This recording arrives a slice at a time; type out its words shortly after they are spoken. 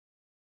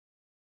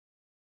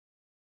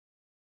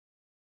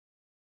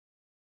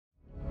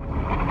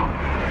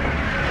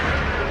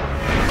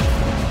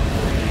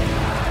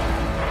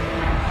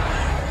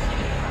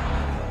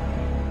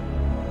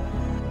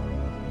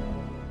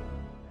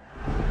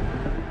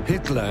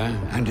Hitler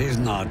and his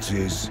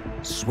Nazis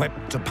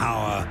swept to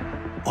power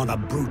on a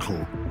brutal,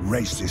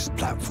 racist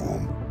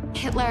platform.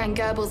 Hitler and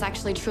Goebbels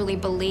actually truly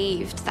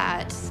believed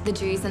that the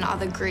Jews and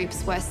other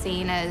groups were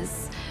seen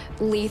as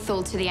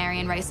lethal to the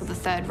Aryan race of the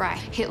Third Reich.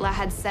 Hitler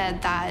had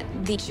said that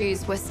the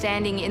Jews were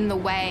standing in the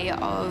way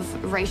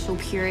of racial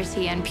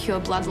purity and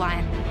pure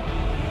bloodline.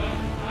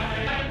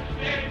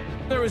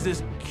 There was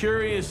this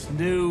curious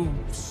new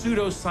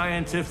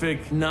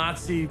pseudo-scientific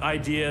Nazi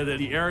idea that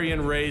the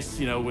Aryan race,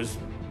 was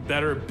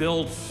better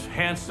built,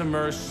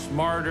 handsomer,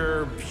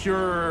 smarter,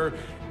 purer,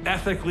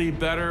 ethically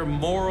better,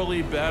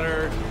 morally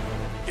better.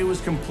 It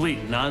was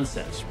complete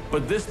nonsense.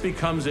 But this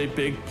becomes a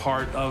big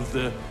part of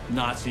the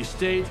Nazi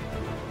state.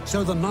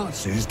 So the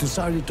Nazis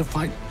decided to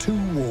fight two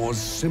wars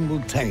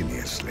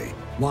simultaneously,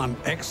 one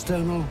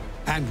external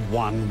and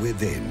one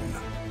within.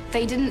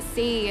 They didn't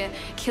see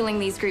killing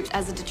these groups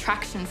as a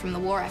detraction from the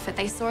war effort.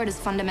 They saw it as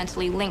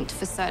fundamentally linked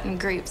for certain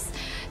groups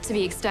to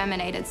be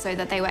exterminated so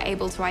that they were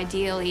able to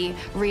ideally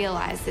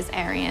realize this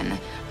Aryan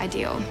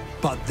ideal.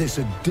 But this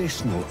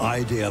additional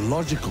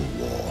ideological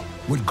war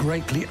would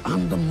greatly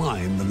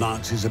undermine the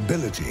Nazis'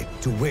 ability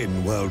to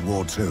win World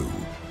War II.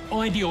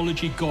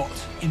 Ideology got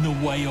in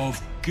the way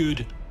of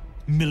good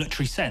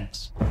military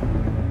sense.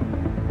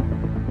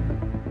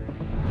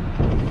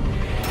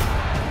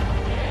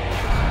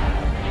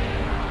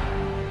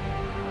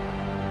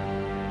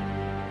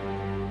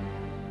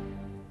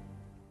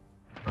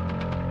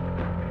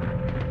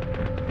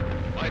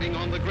 Fighting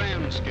on the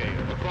grand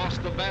scale across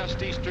the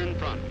vast Eastern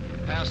Front,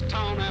 past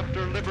town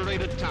after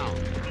liberated town,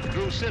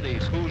 through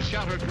cities whose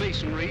shattered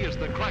masonry is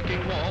the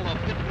cracking wall of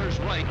Hitler's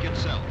Reich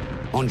itself.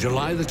 On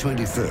July the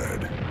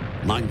 23rd,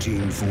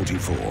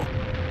 1944,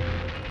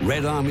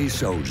 Red Army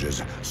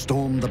soldiers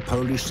stormed the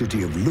Polish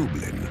city of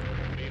Lublin,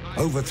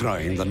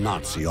 overthrowing the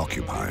Nazi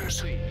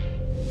occupiers.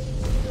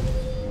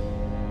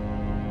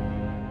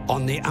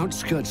 On the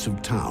outskirts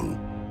of town,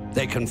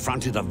 they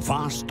confronted a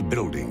vast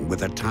building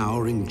with a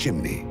towering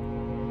chimney,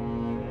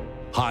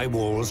 high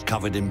walls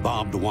covered in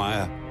barbed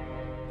wire,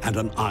 and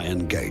an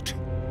iron gate.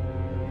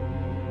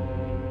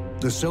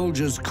 The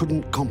soldiers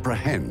couldn't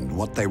comprehend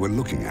what they were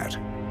looking at.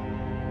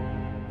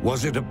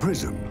 Was it a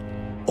prison?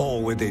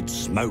 Or with its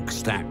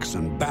smokestacks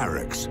and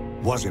barracks,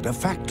 was it a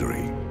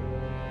factory?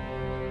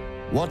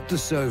 What the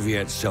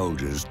Soviet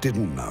soldiers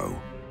didn't know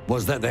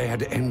was that they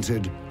had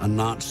entered a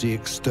Nazi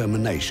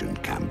extermination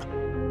camp.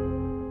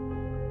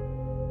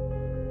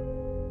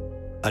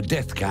 A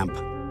death camp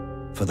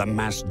for the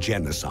mass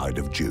genocide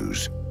of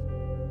Jews.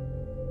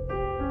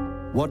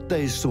 What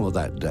they saw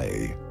that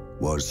day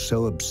was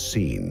so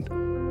obscene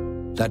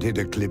that it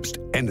eclipsed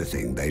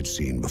anything they'd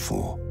seen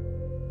before.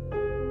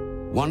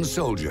 One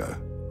soldier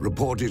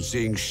reported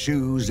seeing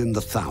shoes in the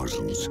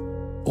thousands,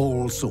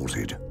 all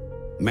sorted.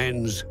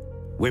 Men's,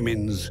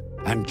 women's,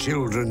 and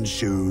children's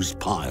shoes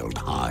piled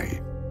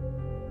high.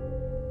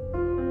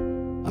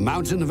 A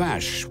mountain of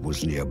ash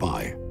was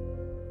nearby,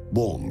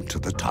 warm to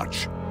the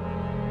touch.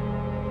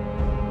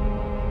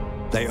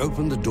 They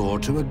opened the door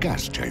to a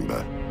gas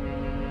chamber,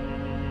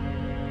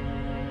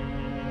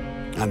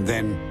 and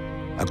then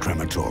a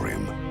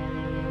crematorium.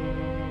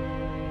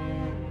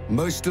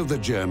 Most of the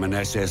German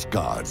SS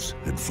guards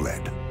had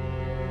fled.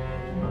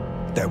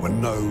 There were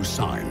no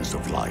signs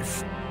of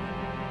life,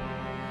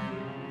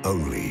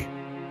 only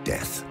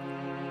death.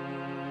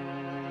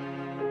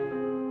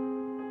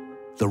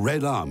 The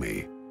Red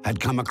Army had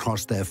come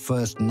across their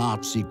first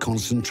Nazi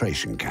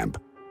concentration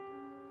camp,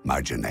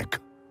 Majdanek.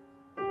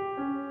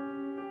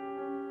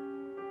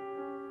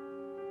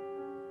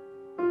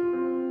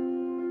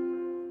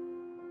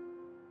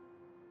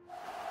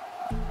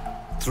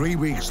 Three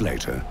weeks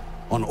later,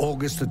 on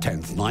August the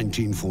 10th,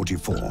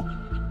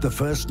 1944, the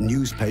first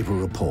newspaper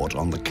report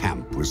on the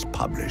camp was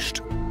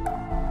published.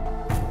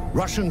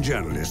 Russian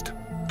journalist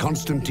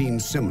Konstantin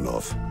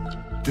Simlov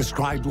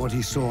described what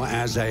he saw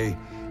as a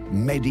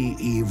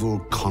medieval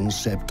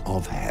concept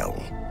of hell.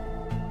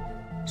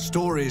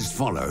 Stories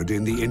followed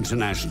in the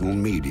international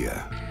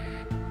media.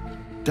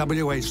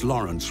 W.H.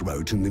 Lawrence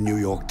wrote in the New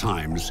York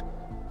Times,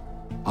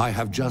 "I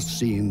have just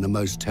seen the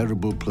most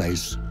terrible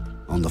place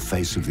on the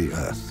face of the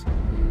earth."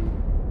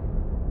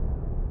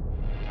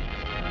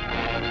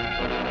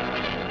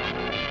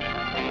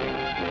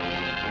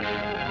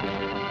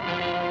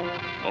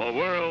 A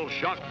world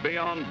shocked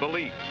beyond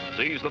belief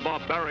sees the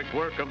barbaric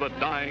work of the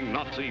dying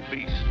Nazi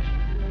beast.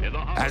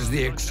 As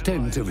the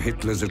extent of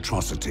Hitler's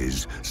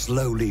atrocities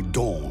slowly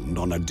dawned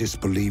on a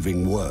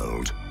disbelieving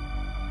world,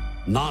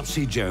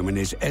 Nazi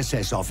Germany's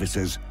SS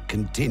officers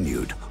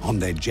continued on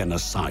their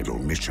genocidal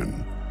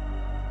mission.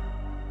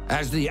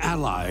 As the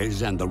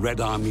Allies and the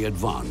Red Army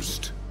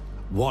advanced,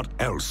 what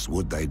else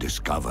would they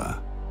discover?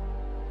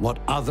 What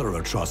other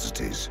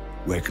atrocities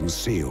were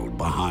concealed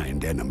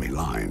behind enemy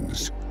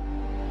lines?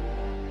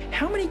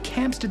 How many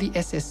camps did the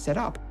SS set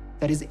up?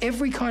 That is,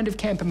 every kind of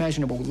camp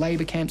imaginable,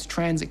 labor camps,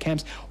 transit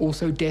camps,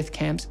 also death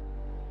camps.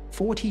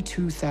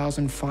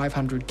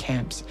 42,500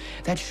 camps.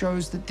 That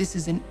shows that this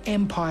is an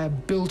empire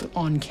built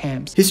on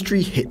camps.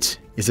 History Hit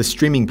is a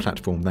streaming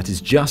platform that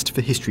is just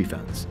for history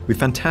fans, with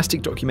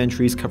fantastic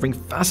documentaries covering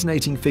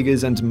fascinating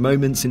figures and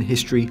moments in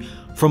history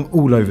from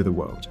all over the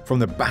world. From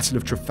the Battle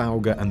of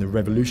Trafalgar and the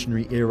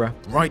Revolutionary era,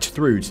 right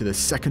through to the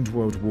Second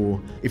World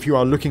War. If you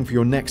are looking for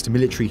your next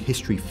military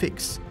history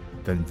fix,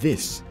 then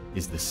this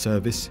is the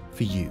service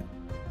for you.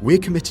 We're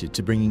committed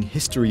to bringing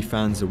history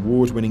fans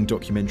award-winning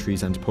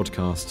documentaries and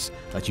podcasts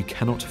that you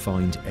cannot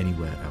find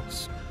anywhere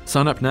else.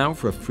 Sign up now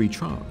for a free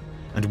trial,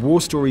 and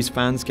War Stories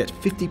fans get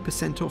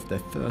 50% off their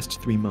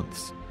first 3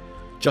 months.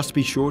 Just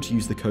be sure to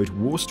use the code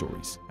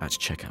WARSTORIES at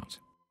checkout.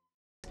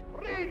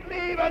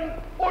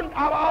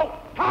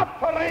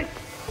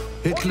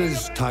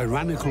 Hitler's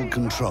tyrannical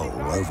control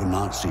over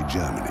Nazi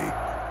Germany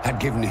had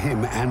given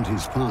him and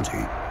his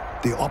party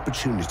the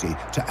opportunity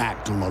to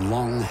act on a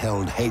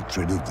long-held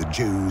hatred of the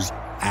Jews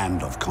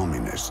and of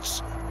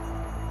communists.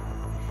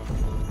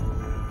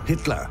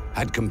 Hitler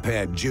had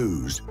compared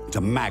Jews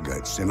to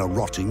maggots in a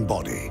rotting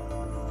body.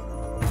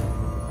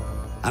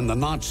 And the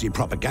Nazi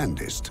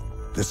propagandist,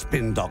 the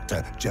spin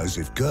doctor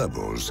Joseph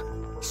Goebbels,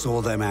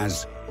 saw them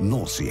as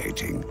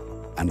nauseating,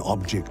 an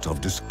object of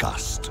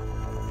disgust.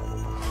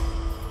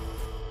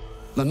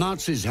 The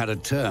Nazis had a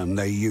term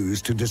they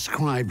used to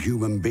describe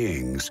human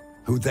beings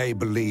who they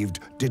believed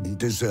didn't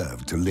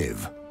deserve to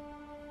live.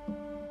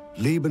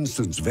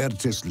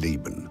 Lebenswertes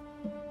Leben,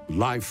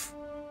 life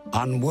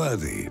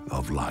unworthy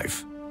of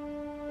life.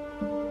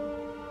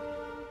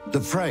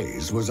 The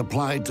phrase was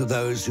applied to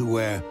those who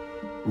were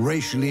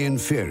racially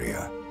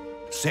inferior,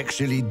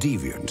 sexually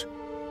deviant,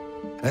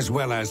 as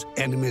well as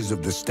enemies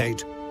of the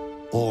state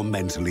or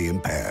mentally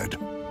impaired.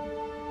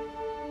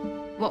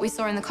 What we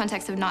saw in the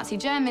context of Nazi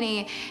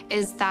Germany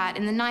is that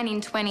in the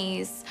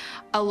 1920s,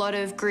 a lot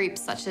of groups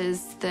such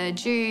as the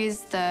Jews,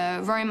 the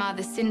Roma,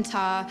 the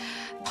Sinti,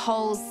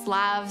 Poles,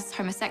 Slavs,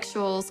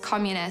 homosexuals,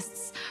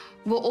 communists,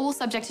 were all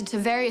subjected to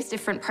various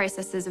different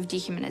processes of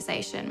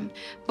dehumanization.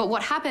 But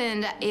what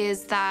happened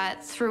is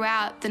that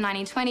throughout the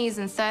 1920s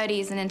and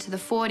 30s and into the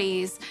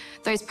 40s,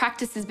 those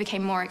practices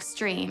became more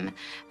extreme.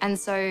 And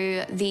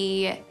so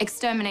the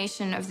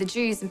extermination of the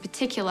Jews in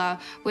particular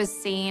was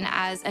seen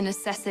as a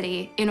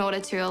necessity in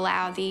order to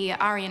allow the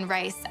Aryan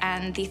race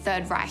and the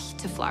Third Reich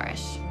to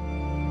flourish.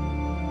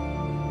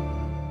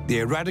 The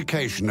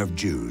eradication of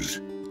Jews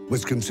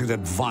was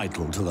considered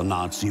vital to the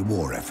Nazi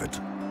war effort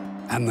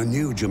and the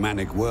new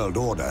Germanic world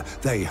order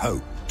they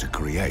hoped to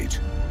create.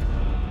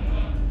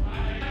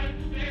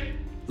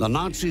 The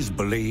Nazis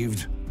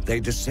believed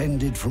they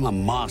descended from a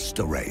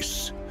master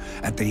race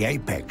at the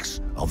apex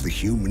of the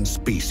human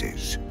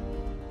species.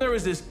 There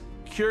was this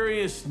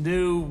curious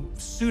new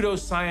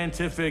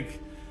pseudo-scientific,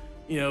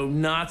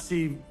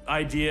 Nazi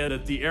idea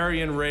that the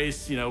Aryan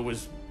race,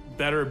 was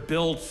better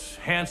built,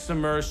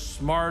 handsomer,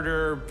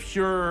 smarter,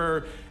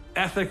 purer,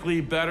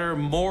 ethically better,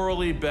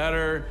 morally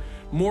better,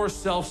 more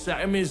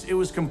it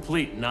was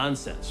complete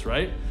nonsense,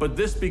 right? But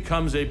this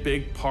becomes a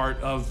big part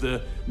of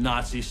the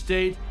Nazi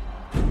state.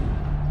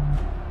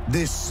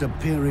 This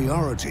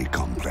superiority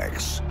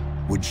complex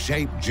would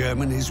shape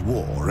Germany's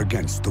war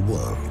against the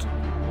world.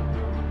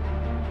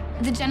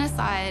 The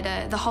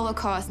genocide, the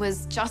Holocaust,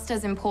 was just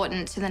as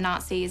important to the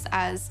Nazis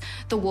as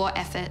the war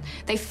effort.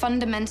 They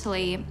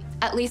fundamentally,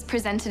 at least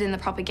presented in the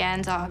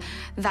propaganda,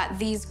 that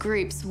these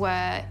groups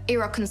were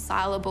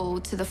irreconcilable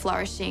to the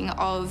flourishing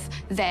of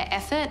their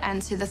effort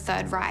and to the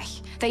Third Reich.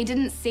 They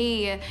didn't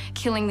see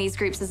killing these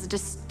groups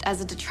as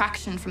a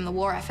detraction from the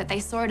war effort. They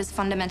saw it as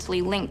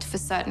fundamentally linked for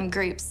certain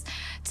groups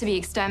to be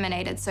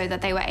exterminated so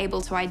that they were able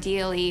to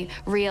ideally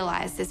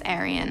realize this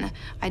Aryan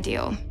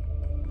ideal.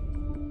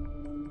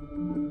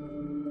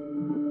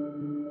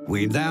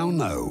 We now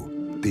know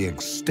the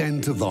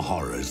extent of the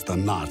horrors the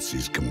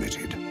Nazis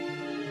committed.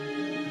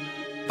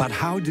 But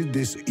how did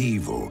this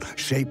evil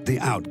shape the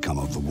outcome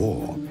of the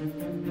war?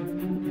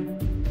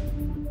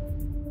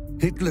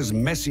 Hitler's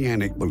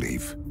messianic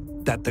belief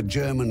that the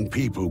German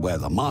people were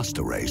the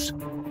master race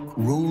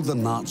ruled the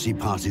Nazi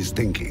Party's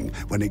thinking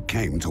when it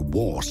came to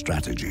war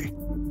strategy.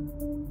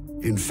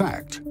 In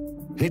fact,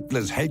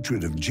 Hitler's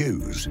hatred of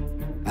Jews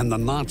and the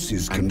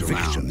Nazis'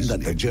 conviction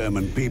that the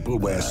German people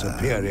were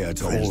superior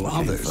to all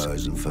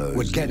others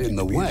would get in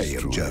the way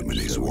of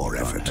Germany's war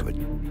effort.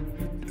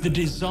 The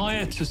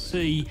desire to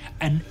see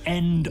an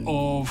end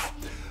of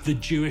the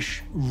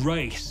Jewish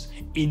race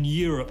in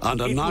Europe.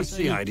 Under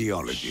Nazi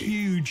ideology,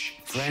 huge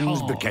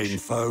friends became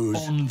foes,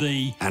 on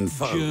the and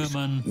foes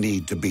German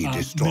need to be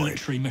destroyed.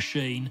 Military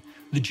machine,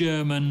 the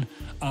German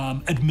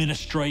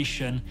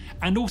administration,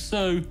 and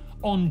also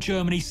on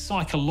Germany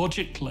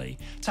psychologically,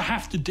 to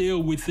have to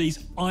deal with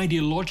these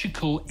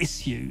ideological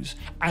issues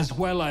as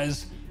well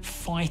as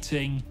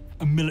fighting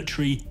a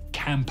military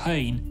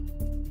campaign.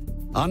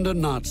 Under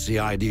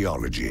Nazi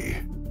ideology,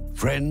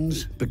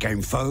 friends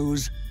became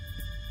foes,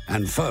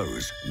 and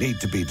foes need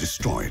to be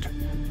destroyed.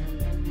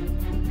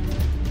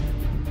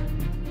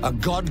 A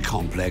God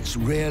complex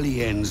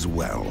rarely ends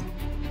well,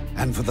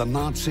 and for the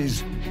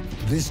Nazis,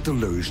 this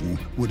delusion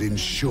would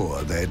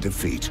ensure their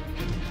defeat.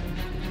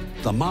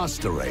 the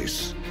master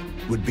race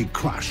would be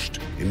crushed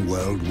in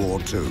World War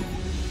II.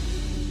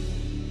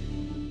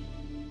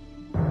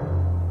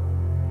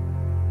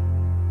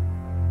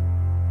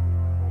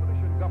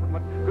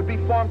 Could be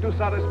formed to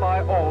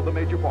satisfy all the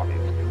major parties.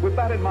 With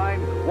that in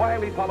mind,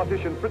 wily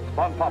politician Fritz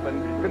von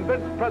Papen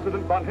convinced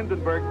President von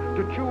Hindenburg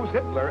to choose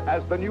Hitler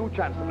as the new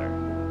chancellor.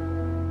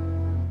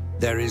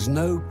 There is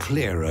no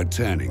clearer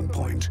turning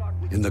point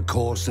in the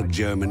course of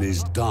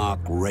Germany's dark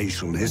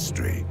racial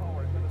history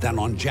than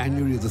on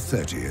January the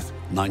 30th,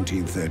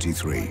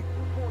 1933,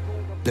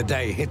 the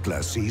day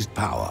Hitler seized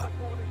power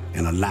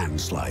in a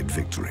landslide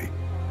victory.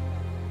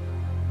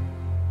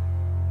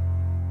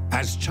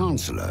 As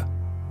Chancellor,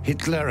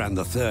 Hitler and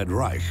the Third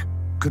Reich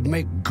could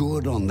make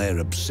good on their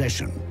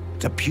obsession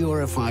to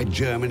purify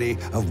Germany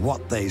of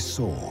what they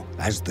saw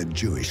as the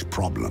Jewish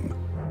problem.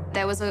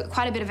 There was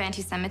quite a bit of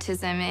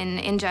anti-Semitism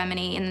in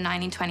Germany in the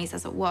 1920s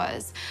as it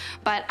was.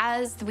 But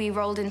as we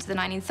rolled into the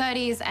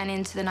 1930s and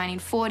into the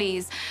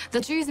 1940s,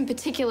 the Jews in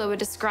particular were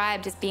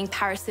described as being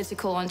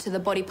parasitical onto the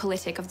body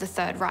politic of the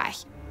Third Reich.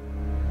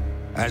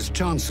 As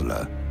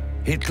Chancellor,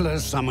 Hitler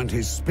summoned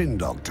his spin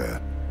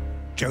doctor,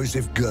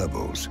 Joseph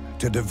Goebbels,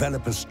 to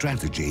develop a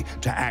strategy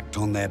to act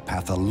on their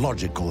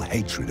pathological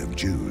hatred of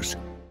Jews.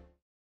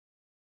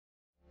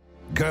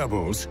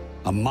 Goebbels,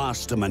 a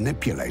master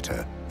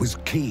manipulator, was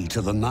key to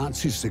the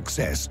Nazi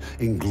success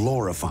in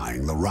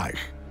glorifying the Reich.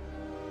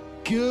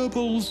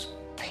 Goebbels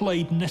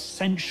played an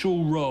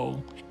essential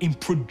role in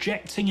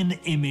projecting an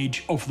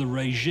image of the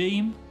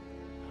regime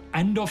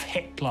and of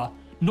Hitler,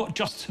 not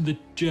just to the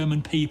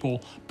German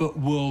people, but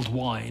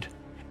worldwide.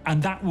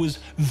 And that was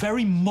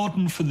very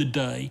modern for the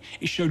day.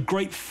 It showed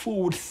great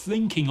forward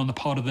thinking on the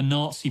part of the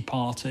Nazi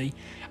Party,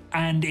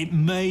 and it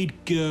made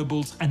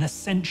Goebbels an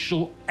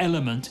essential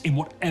element in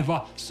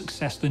whatever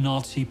success the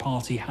Nazi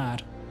Party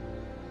had.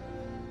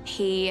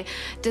 He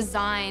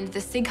designed the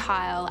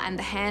Siegheil and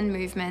the hand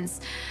movements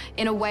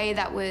in a way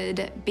that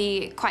would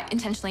be quite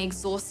intentionally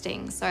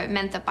exhausting. So it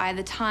meant that by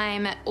the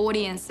time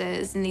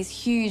audiences in these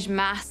huge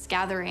mass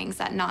gatherings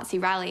at Nazi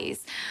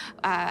rallies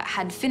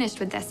had finished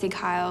with their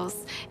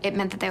Siegheils, it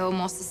meant that they were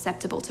more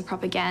susceptible to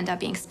propaganda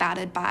being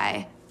spouted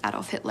by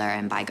Adolf Hitler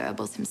and by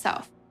Goebbels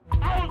himself.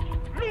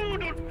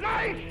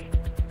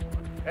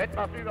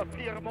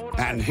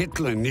 And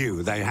Hitler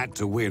knew they had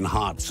to win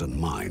hearts and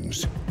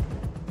minds.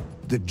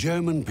 The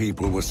German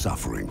people were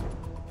suffering.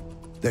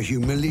 The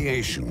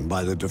humiliation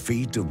by the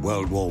defeat of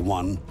World War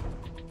I,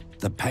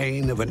 the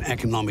pain of an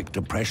economic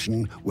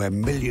depression where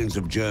millions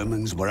of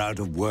Germans were out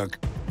of work,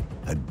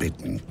 had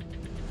bitten.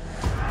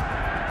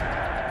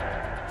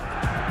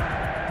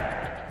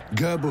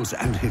 Goebbels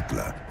and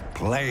Hitler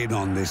played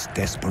on this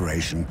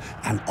desperation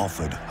and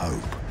offered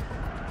hope.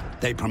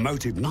 They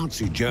promoted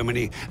Nazi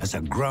Germany as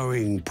a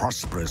growing,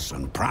 prosperous,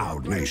 and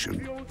proud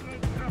nation.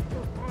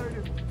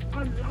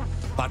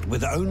 But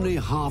with only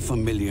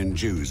 500,000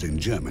 Jews in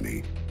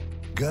Germany,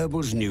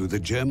 Goebbels knew the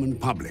German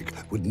public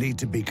would need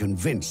to be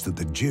convinced that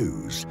the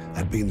Jews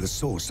had been the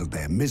source of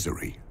their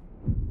misery,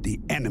 the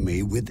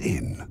enemy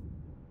within,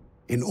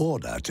 in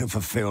order to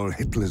fulfill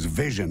Hitler's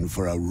vision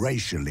for a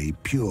racially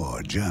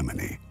pure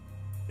Germany.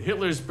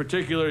 Hitler's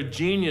particular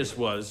genius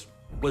was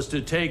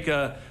to take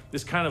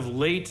this kind of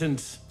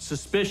latent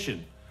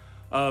suspicion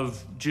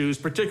of Jews,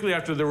 particularly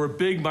after there were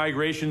big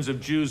migrations of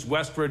Jews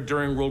westward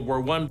during World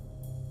War I.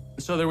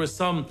 So there was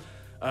some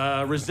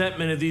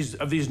resentment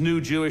of these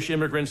new Jewish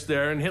immigrants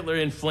there, and Hitler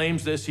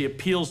inflames this. He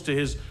appeals to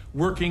his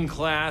working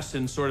class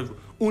and sort of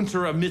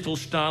untere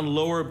Mittelstand,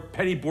 lower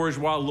petty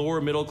bourgeois,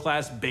 lower middle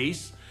class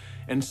base,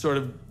 and sort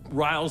of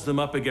riles them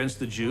up against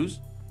the Jews.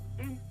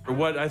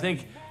 What I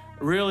think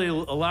really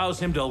allows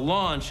him to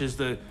launch is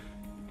the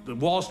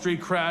Wall Street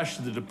crash,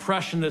 the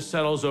depression that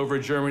settles over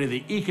Germany,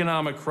 the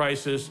economic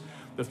crisis,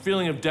 the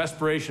feeling of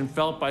desperation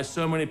felt by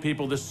so many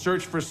people, the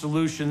search for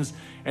solutions,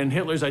 and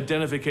Hitler's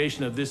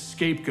identification of this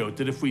scapegoat,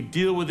 that if we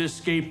deal with this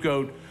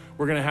scapegoat,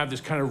 we're going to have this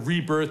kind of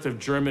rebirth of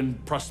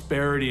German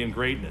prosperity and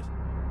greatness.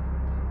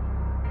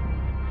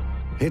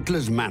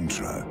 Hitler's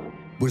mantra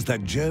was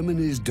that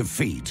Germany's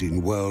defeat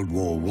in World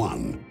War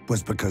I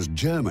was because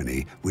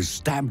Germany was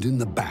stabbed in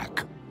the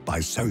back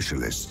by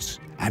socialists,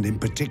 and in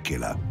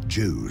particular,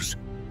 Jews.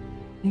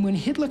 When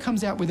Hitler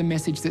comes out with a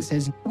message that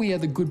says, we are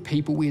the good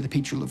people, we are the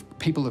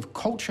people of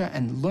culture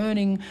and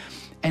learning,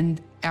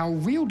 and our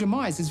real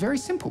demise is very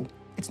simple.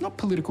 It's not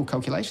political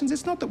calculations.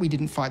 It's not that we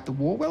didn't fight the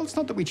war well. It's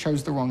not that we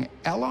chose the wrong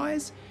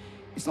allies.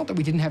 It's not that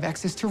we didn't have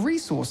access to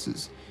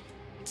resources.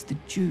 It's the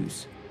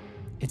Jews.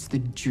 It's the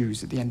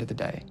Jews at the end of the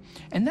day.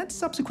 And that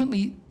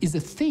subsequently is a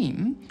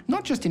theme,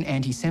 not just in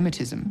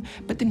anti-Semitism,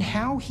 but in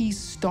how he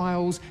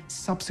styles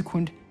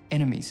subsequent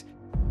enemies.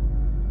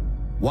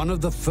 One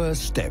of the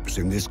first steps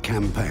in this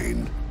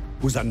campaign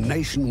was a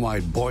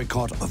nationwide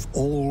boycott of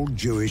all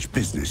Jewish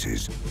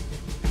businesses.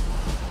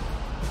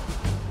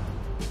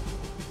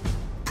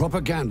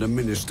 Propaganda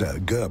Minister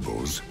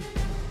Goebbels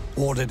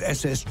ordered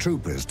SS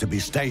troopers to be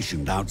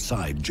stationed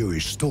outside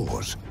Jewish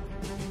stores.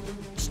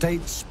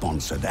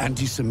 State-sponsored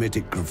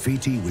anti-Semitic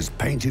graffiti was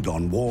painted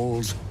on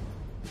walls,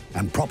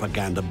 and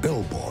propaganda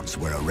billboards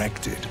were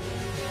erected.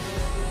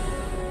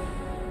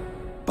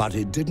 But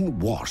it didn't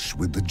wash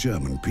with the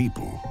German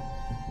people.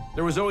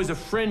 There was always a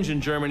fringe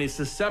in Germany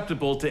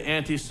susceptible to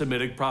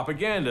anti-Semitic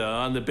propaganda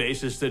on the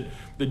basis that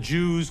the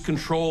Jews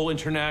control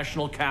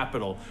international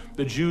capital,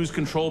 the Jews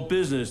control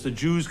business, the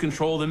Jews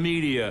control the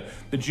media,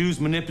 the Jews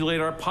manipulate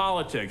our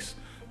politics.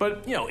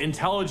 But, you know,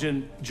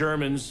 intelligent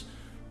Germans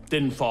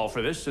didn't fall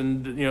for this,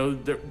 and, you know,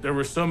 there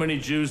were so many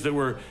Jews that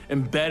were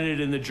embedded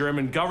in the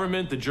German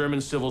government, the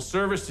German civil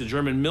service, the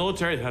German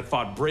military that had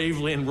fought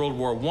bravely in World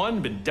War I,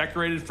 been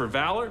decorated for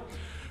valor.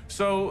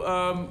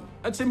 So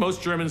I'd say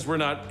most Germans were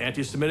not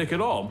anti-Semitic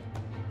at all.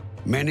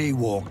 Many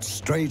walked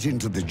straight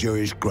into the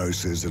Jewish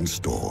grocers and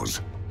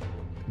stores.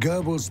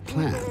 Goebbels'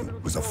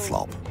 plan was a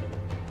flop.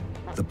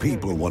 The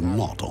people were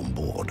not on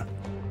board.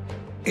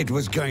 It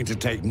was going to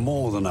take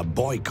more than a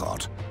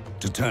boycott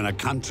to turn a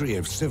country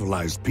of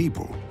civilized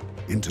people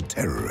into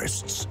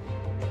terrorists.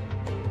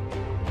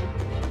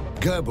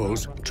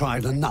 Goebbels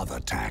tried another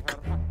tack.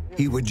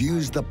 He would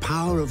use the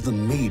power of the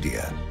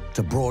media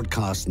to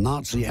broadcast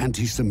Nazi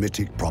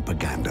anti-Semitic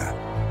propaganda.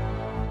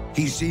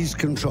 He seized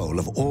control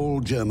of all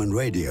German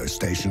radio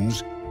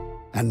stations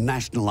and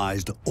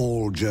nationalized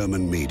all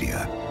German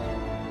media.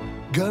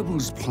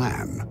 Goebbels'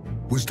 plan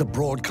was to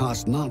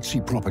broadcast Nazi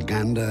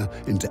propaganda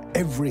into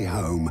every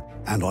home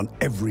and on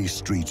every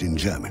street in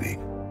Germany.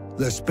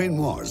 The spin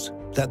was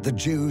that the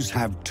Jews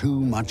have too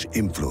much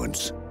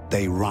influence.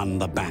 They run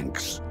the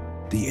banks,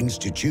 the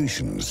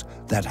institutions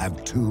that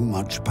have too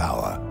much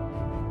power.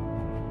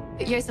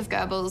 Joseph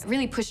Goebbels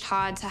really pushed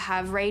hard to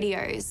have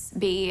radios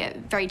be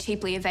very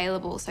cheaply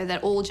available so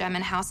that all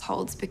German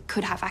households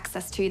could have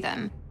access to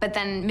them, but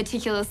then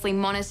meticulously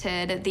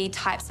monitored the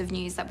types of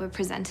news that were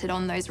presented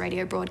on those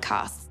radio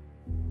broadcasts.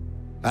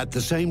 At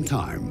the same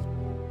time,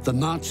 the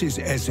Nazis'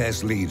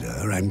 SS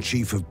leader and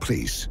chief of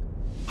police,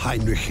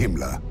 Heinrich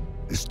Himmler,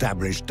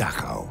 established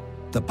Dachau,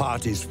 the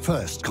party's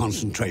first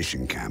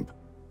concentration camp.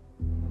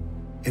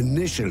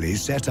 Initially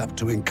set up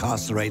to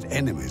incarcerate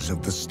enemies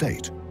of the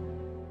state,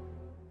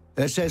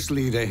 SS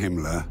leader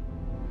Himmler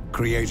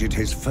created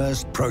his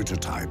first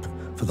prototype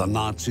for the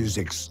Nazis'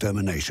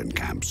 extermination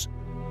camps.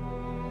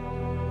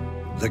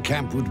 The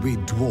camp would be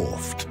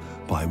dwarfed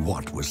by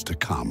what was to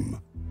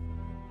come.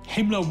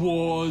 Himmler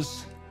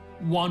was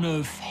one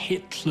of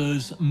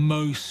Hitler's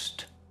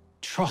most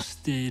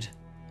trusted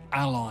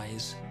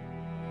allies.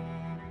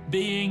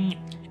 Being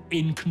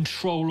in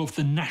control of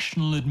the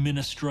national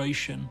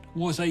administration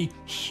was a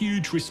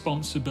huge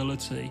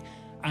responsibility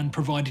and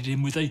provided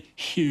him with a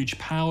huge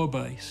power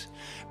base.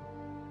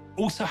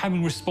 Also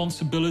having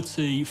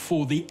responsibility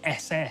for the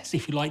SS,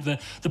 if you like,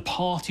 the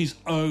party's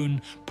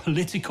own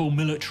political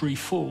military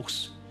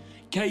force,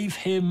 gave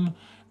him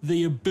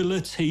the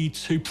ability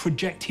to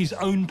project his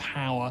own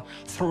power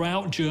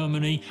throughout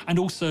Germany and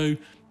also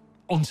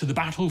onto the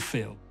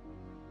battlefield.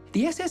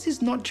 The SS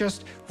is not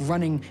just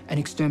running an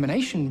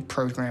extermination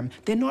program.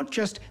 They're not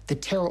just the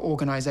terror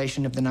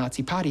organization of the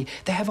Nazi Party.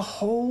 They have a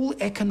whole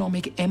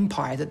economic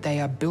empire that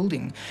they are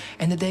building,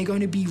 and that they're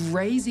going to be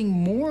raising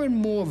more and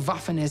more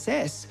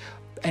Waffen-SS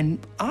and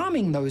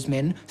arming those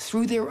men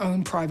through their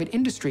own private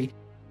industry.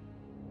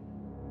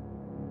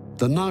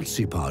 The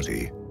Nazi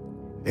Party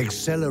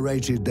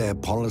accelerated their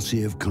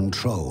policy of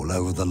control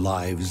over the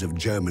lives of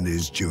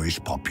Germany's Jewish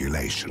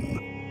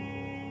population.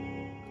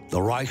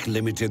 The Reich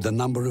limited the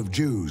number of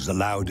Jews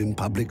allowed in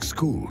public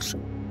schools.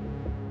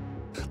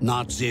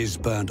 Nazis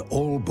burned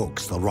all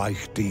books the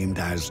Reich deemed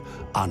as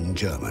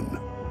un-German.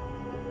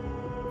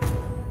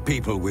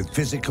 People with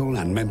physical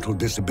and mental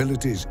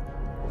disabilities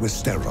were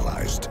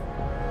sterilized.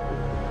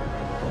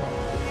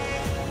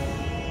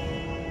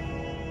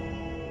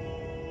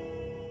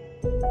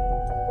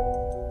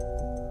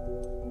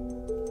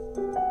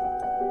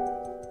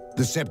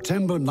 The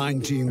September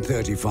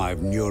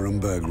 1935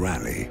 Nuremberg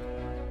rally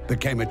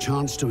became a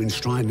chance to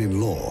enshrine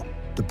in law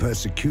the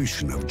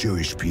persecution of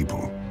Jewish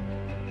people.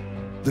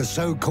 The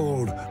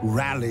so-called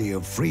Rally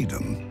of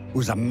Freedom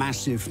was a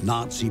massive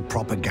Nazi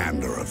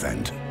propaganda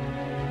event.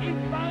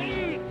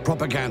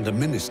 Propaganda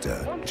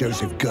minister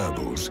Joseph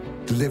Goebbels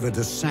delivered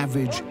a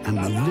savage and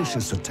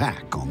malicious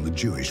attack on the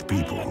Jewish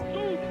people.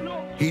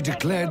 He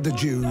declared the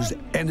Jews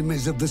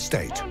enemies of the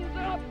state,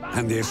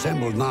 and the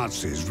assembled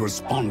Nazis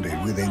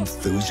responded with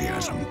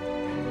enthusiasm.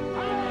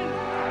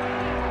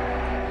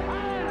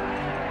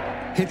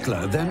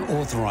 Hitler then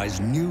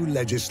authorized new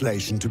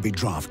legislation to be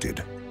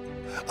drafted,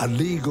 a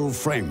legal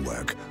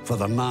framework for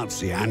the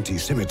Nazi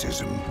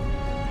anti-Semitism.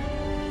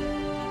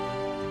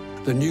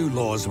 The new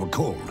laws were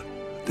called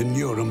the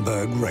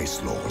Nuremberg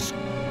Race Laws.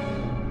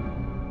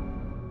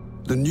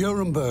 The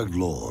Nuremberg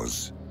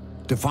Laws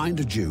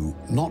defined a Jew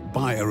not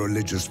by a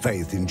religious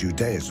faith in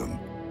Judaism,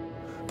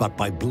 but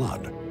by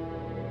blood.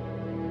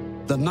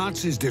 The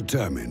Nazis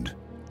determined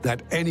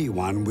that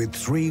anyone with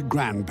 3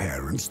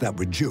 grandparents that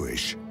were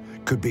Jewish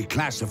could be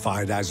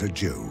classified as a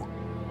Jew.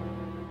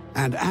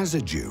 And as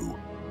a Jew,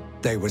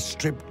 they were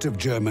stripped of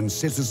German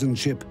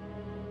citizenship,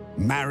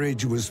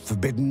 marriage was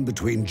forbidden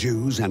between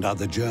Jews and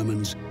other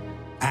Germans,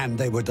 and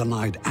they were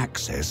denied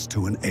access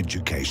to an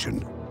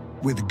education.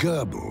 With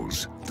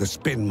Goebbels, the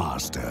spin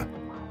master,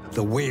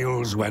 The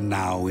wheels were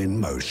now in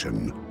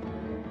motion.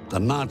 The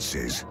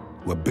Nazis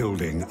were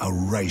building a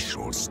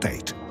racial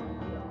state.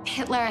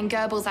 Hitler and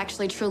Goebbels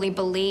actually truly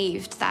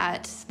believed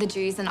that the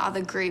Jews and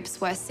other groups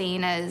were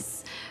seen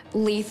as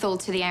lethal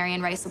to the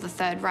Aryan race of the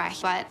Third Reich.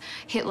 But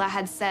Hitler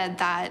had said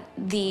that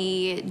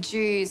the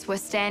Jews were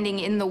standing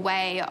in the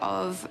way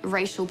of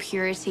racial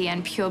purity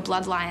and pure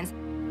bloodlines.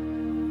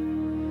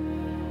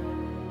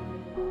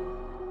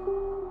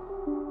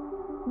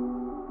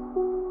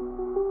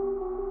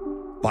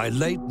 By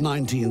late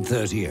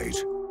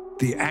 1938,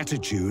 the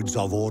attitudes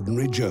of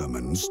ordinary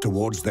Germans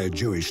towards their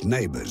Jewish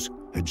neighbors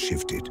had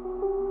shifted.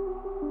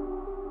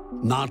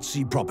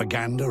 Nazi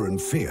propaganda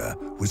and fear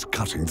was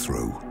cutting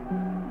through.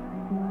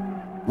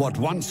 What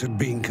once had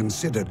been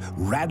considered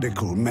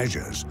radical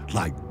measures,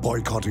 like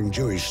boycotting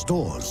Jewish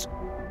stores,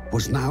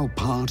 was now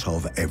part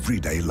of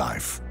everyday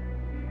life.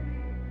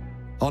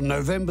 On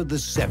November the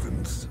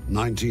 7th,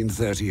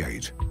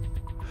 1938,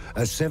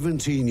 a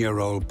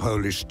 17-year-old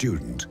Polish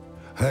student,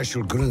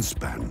 Herschel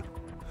Grunspan,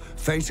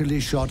 fatally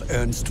shot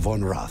Ernst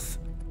von Rath,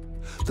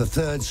 the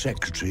third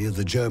secretary of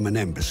the German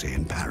embassy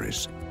in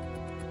Paris.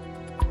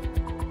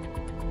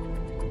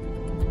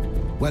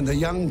 When the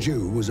young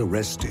Jew was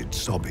arrested,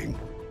 sobbing,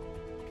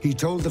 he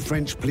told the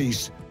French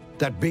police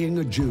that being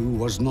a Jew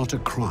was not a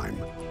crime,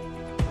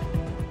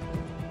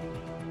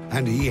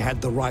 and he had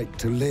the right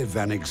to live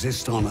and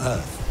exist on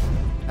Earth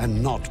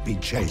and not be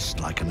chased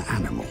like an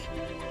animal.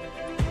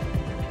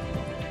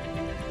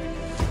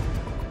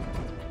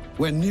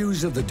 When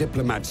news of the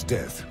diplomat's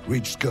death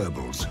reached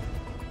Goebbels,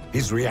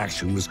 his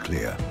reaction was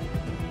clear.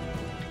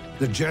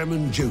 The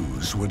German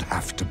Jews would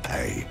have to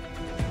pay.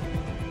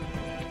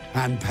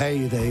 And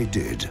pay they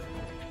did.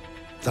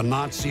 The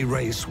Nazi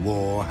race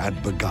war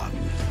had begun.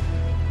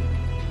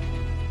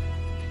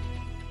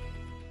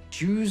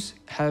 Jews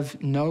have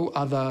no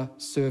other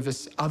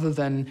service other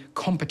than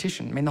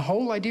competition. I mean, the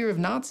whole idea of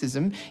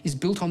Nazism is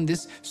built on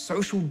this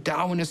social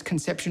Darwinist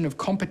conception of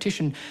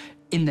competition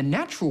in the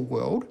natural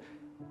world,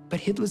 but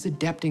Hitler's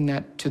adapting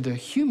that to the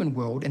human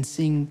world and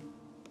seeing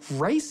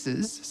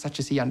races, such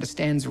as he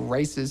understands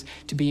races,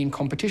 to be in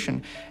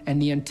competition.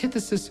 And the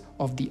antithesis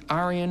of the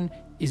Aryan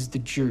is the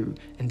Jew,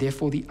 and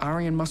therefore the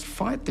Aryan must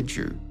fight the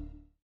Jew.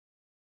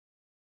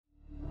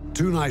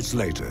 2 nights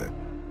later,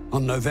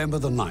 on November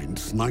the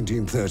 9th,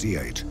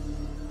 1938,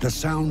 the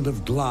sound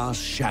of glass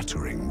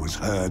shattering was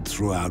heard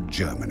throughout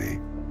Germany.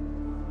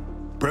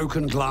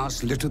 Broken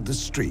glass littered the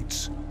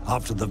streets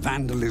after the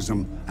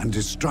vandalism and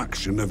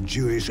destruction of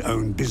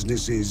Jewish-owned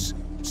businesses,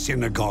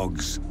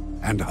 synagogues,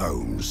 and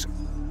homes.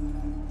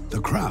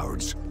 The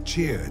crowds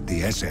cheered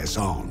the SS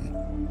on.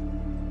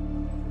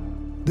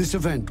 This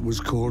event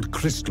was called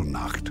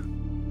Kristallnacht,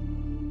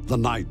 the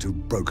night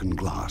of broken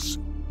glass.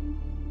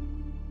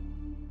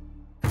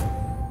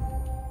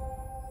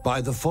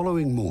 By the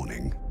following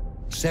morning,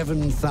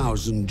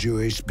 7,000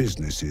 Jewish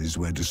businesses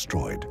were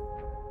destroyed,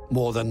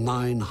 more than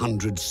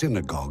 900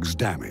 synagogues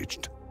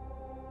damaged.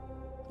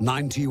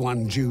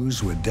 91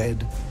 Jews were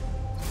dead,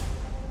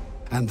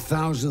 and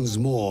thousands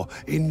more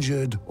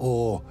injured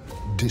or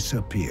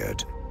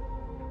disappeared.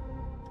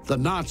 The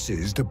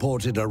Nazis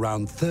deported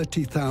around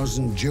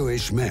 30,000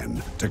 Jewish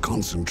men to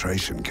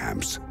concentration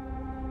camps.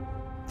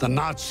 The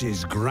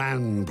Nazis'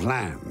 grand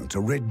plan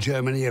to rid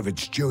Germany of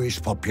its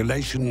Jewish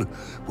population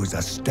was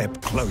a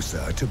step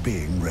closer to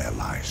being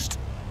realized.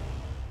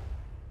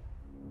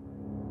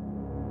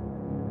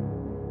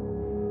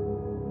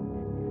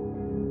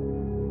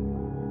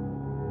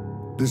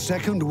 The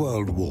Second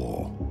World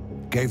War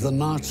gave the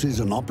Nazis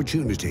an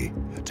opportunity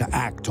to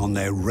act on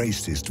their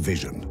racist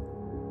vision.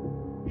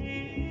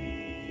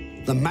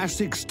 The mass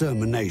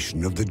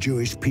extermination of the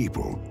Jewish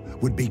people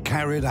would be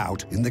carried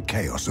out in the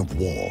chaos of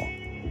war.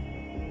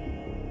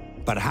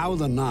 But how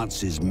the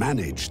Nazis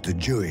managed the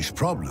Jewish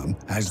problem,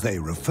 as they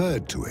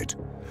referred to it,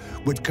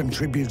 would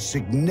contribute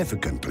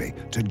significantly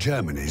to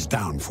Germany's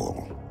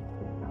downfall.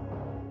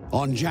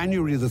 On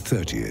January the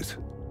 30th,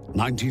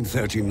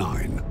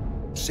 1939,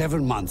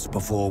 7 months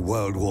before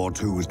World War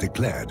II was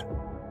declared,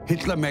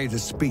 Hitler made a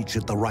speech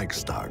at the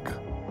Reichstag,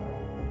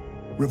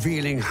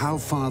 revealing how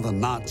far the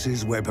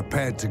Nazis were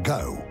prepared to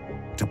go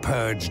to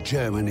purge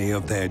Germany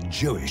of their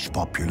Jewish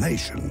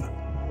population.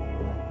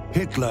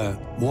 Hitler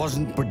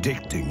wasn't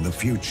predicting the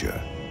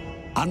future.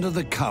 Under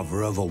the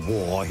cover of a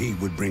war he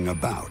would bring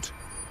about,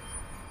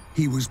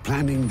 he was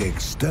planning the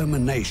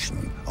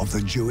extermination of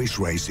the Jewish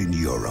race in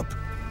Europe.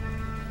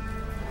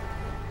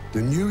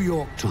 The New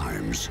York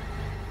Times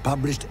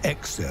published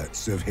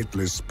excerpts of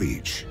Hitler's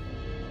speech,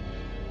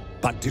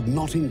 but did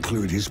not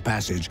include his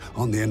passage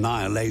on the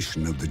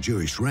annihilation of the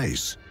Jewish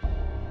race.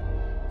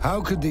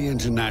 How could the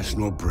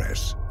international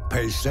press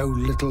pay so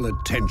little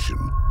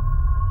attention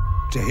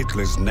to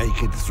Hitler's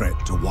naked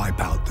threat to wipe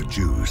out the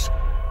Jews?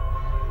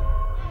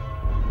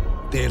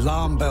 The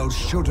alarm bells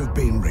should have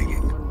been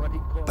ringing,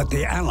 but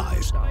the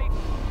Allies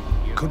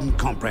couldn't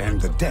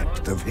comprehend the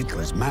depth of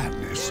Hitler's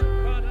madness.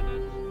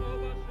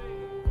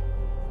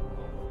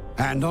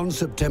 And on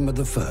September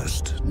the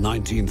 1st,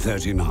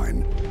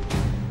 1939,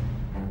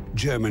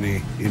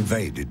 Germany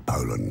invaded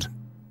Poland.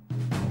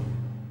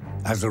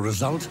 As a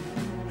result,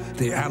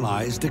 the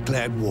Allies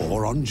declared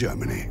war on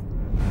Germany.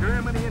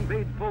 Germany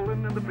invades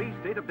Poland and the Free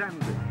State of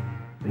Danzig.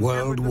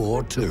 World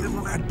War II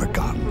had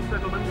begun.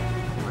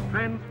 Were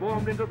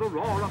transformed into the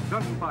roar of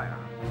gunfire.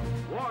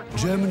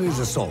 Germany's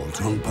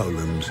assault on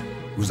Poland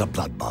was a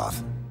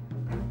bloodbath.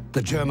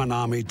 The German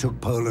army took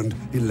Poland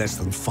in less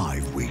than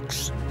 5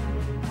 weeks.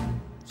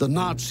 The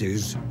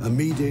Nazis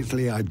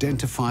immediately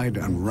identified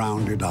and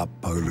rounded up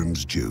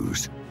Poland's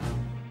Jews.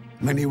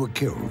 Many were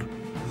killed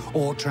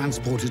or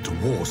transported to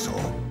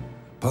Warsaw,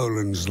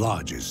 Poland's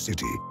largest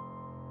city.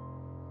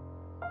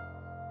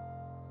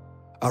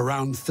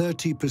 Around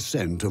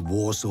 30% of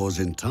Warsaw's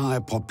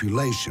entire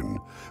population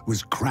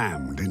was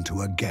crammed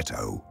into a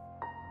ghetto.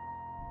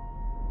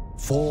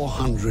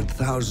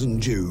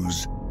 400,000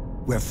 Jews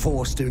were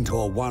forced into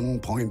a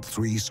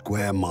 1.3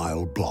 square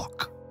mile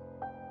block.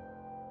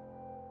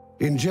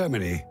 In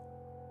Germany,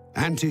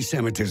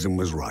 anti-Semitism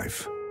was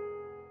rife.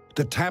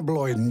 The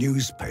tabloid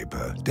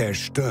newspaper Der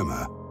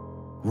Stürmer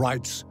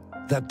writes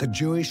that the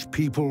Jewish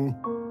people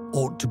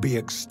ought to be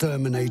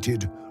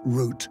exterminated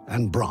root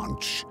and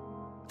branch.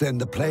 Then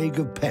the plague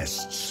of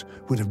pests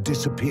would have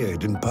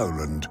disappeared in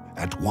Poland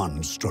at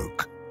one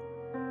stroke.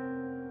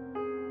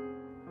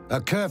 A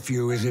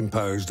curfew is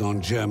imposed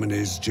on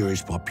Germany's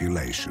Jewish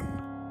population.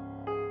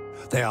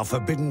 They are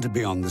forbidden to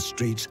be on the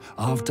streets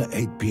after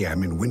 8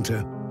 p.m. in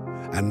winter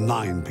and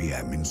 9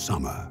 p.m. in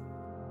summer.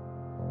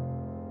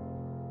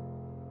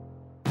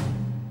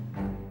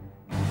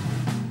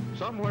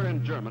 Somewhere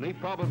in Germany,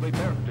 probably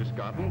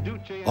Berchtesgaden,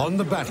 Duce... On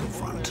the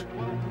battlefront,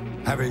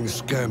 having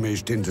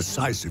skirmished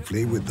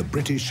indecisively with the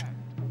British,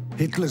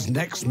 Hitler's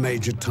next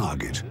major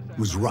target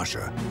was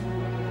Russia.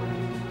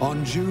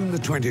 On June the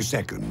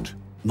 22nd,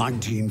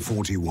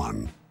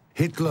 1941,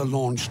 Hitler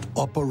launched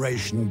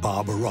Operation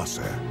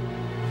Barbarossa.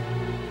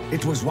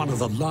 It was one of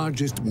the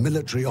largest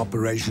military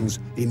operations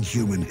in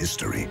human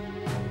history,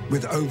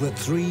 with over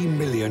 3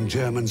 million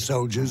German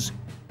soldiers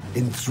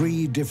in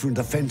 3 different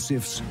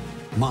offensives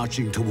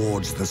marching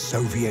towards the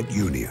Soviet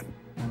Union.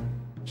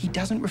 He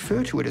doesn't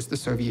refer to it as the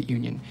Soviet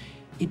Union.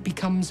 It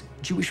becomes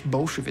Jewish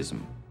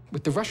Bolshevism.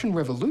 With the Russian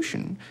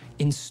Revolution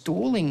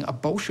installing a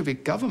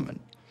Bolshevik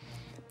government,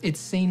 it's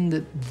seen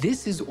that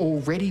this is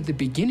already the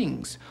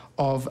beginnings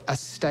of a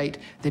state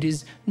that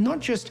is not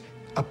just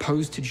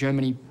opposed to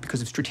Germany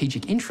because of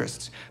strategic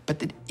interests, but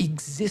that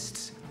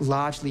exists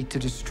largely to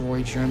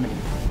destroy Germany.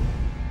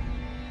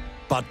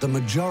 But the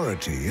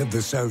majority of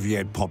the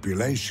Soviet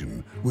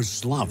population was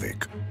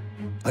Slavic,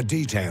 a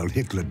detail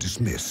Hitler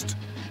dismissed.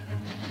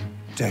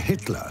 To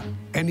Hitler,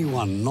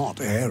 anyone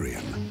not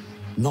Aryan,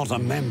 not a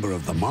member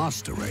of the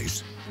master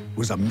race,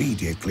 was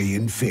immediately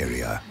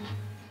inferior.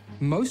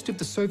 Most of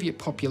the Soviet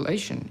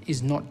population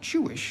is not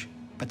Jewish,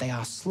 but they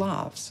are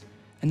Slavs.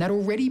 And that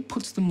already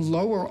puts them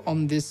lower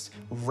on this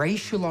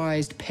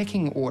racialized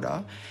pecking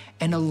order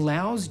and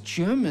allows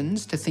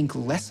Germans to think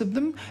less of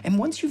them. And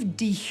once you've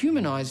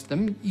dehumanized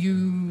them,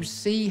 you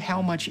see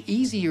how much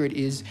easier it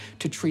is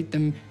to treat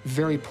them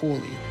very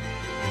poorly.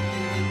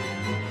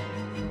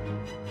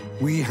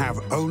 We have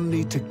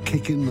only to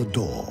kick in the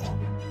door,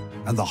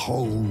 and the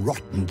whole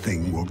rotten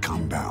thing will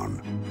come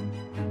down.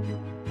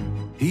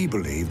 He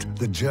believed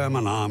the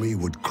German army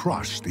would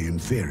crush the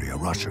inferior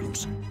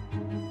Russians.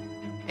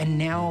 And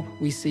now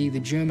we see the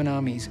German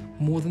armies,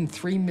 more than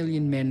 3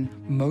 million men,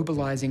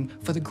 mobilizing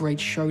for the great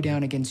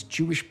showdown against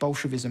Jewish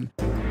Bolshevism.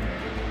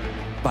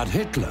 But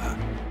Hitler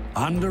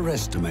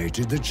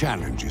underestimated the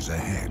challenges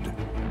ahead.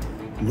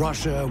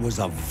 Russia was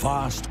a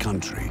vast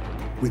country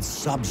with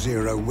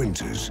sub-zero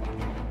winters,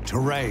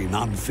 terrain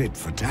unfit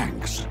for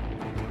tanks.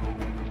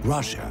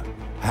 Russia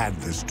had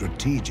the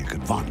strategic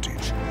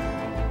advantage.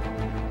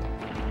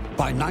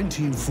 By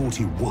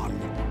 1941,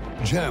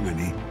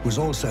 Germany was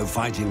also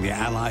fighting the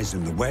Allies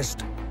in the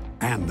West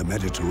and the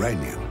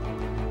Mediterranean.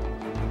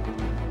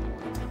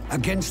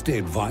 Against the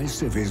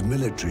advice of his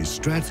military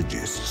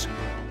strategists,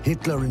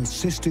 Hitler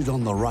insisted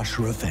on the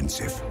Russia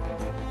offensive,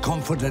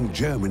 confident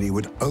Germany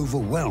would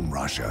overwhelm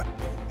Russia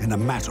in a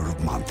matter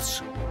of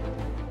months.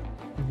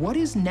 What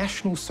is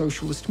National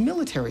Socialist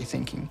military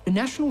thinking? The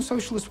National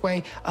Socialist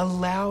way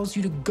allows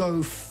you to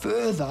go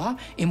further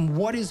in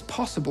what is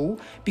possible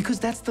because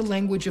that's the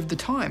language of the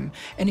time.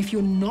 And if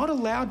you're not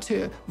allowed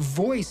to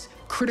voice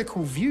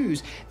critical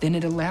views, then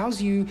it allows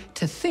you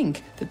to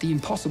think that the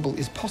impossible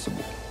is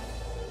possible.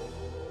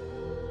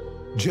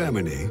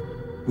 Germany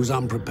was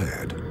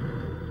unprepared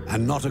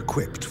and not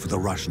equipped for the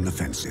Russian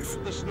offensive.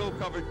 The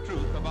snow-covered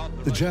truth about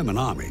The German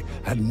army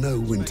had no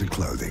winter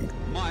clothing.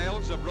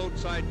 miles of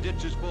roadside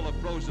ditches full of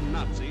frozen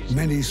Nazis.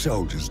 Many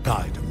soldiers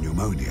died of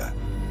pneumonia.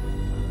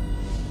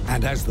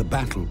 And as the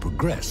battle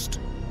progressed,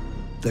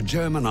 the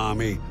German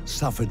army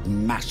suffered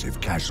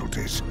massive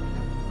casualties.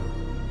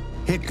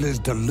 Hitler's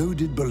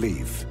deluded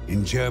belief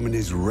in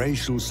Germany's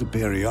racial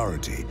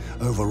superiority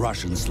over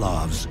Russian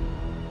Slavs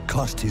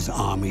cost his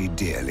army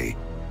dearly.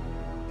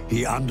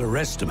 He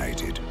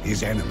underestimated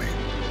his enemy.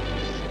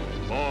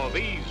 For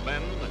these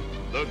men,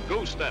 the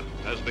goose step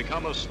has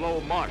become a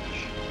slow march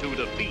to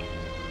defeat.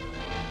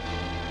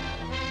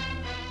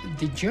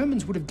 the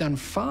Germans would have done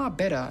far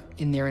better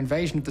in their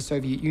invasion of the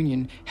Soviet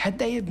Union had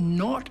they have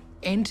not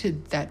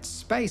entered that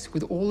space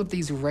with all of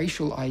these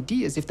racial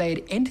ideas. If they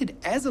had entered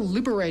as a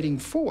liberating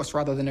force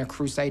rather than a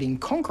crusading,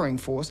 conquering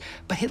force,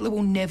 but Hitler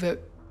will never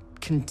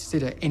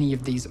consider any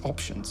of these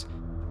options.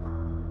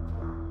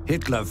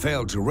 Hitler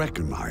failed to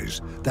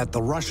recognize that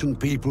the Russian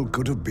people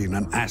could have been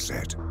an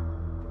asset.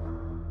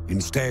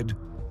 Instead,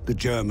 the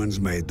Germans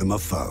made them a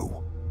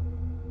foe.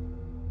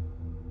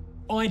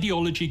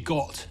 Ideology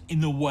got in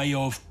the way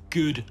of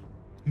good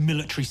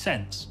military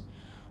sense.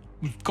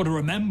 We've got to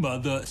remember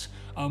that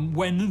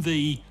when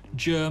the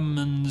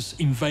Germans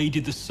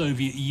invaded the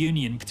Soviet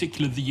Union,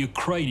 particularly the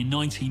Ukraine in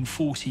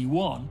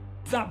 1941,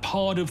 that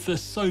part of the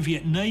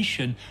Soviet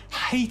nation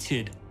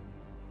hated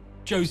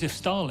Joseph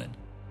Stalin.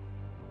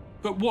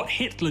 But what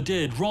Hitler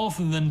did,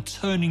 rather than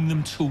turning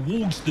them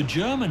towards the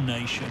German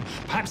nation,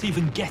 perhaps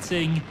even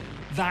getting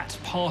that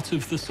part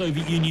of the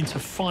Soviet Union to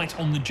fight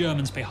on the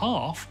Germans'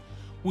 behalf,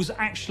 was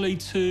actually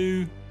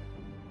to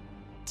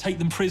take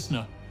them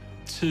prisoner,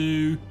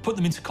 to put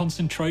them into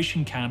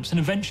concentration camps and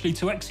eventually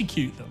to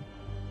execute them.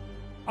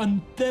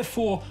 And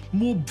therefore,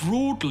 more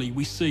broadly,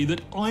 we see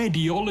that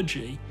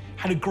ideology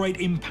had a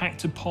great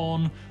impact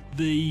upon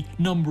the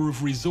number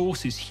of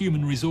resources,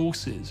 human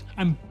resources,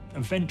 and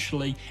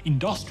eventually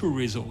industrial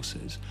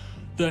resources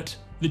that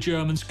the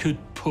Germans could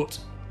put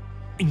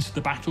into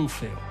the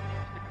battlefield.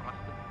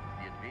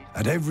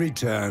 At every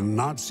turn,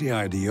 Nazi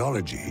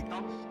ideology,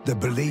 the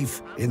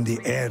belief in the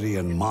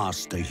Aryan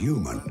master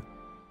human,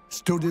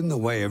 stood in the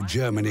way of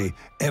Germany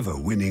ever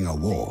winning a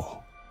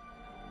war.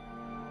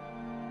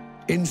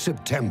 In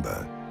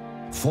September,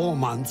 4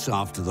 months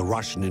after the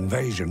Russian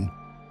invasion,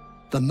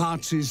 the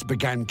Nazis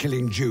began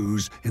killing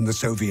Jews in the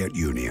Soviet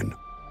Union.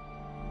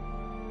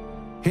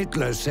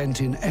 Hitler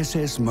sent in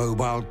SS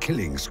mobile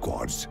killing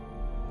squads,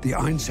 the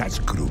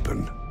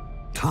Einsatzgruppen,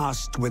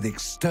 tasked with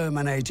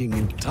exterminating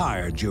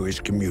entire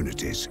Jewish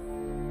communities.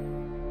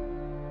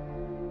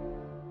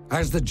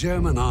 As the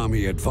German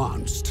army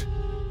advanced,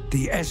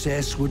 the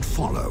SS would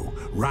follow,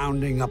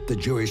 rounding up the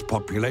Jewish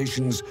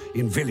populations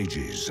in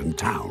villages and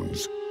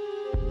towns.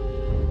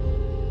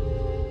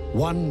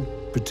 One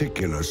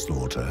particular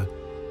slaughter,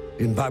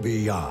 in Babi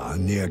Yar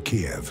near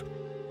Kiev,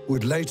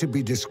 would later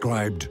be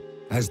described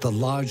as the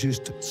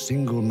largest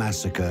single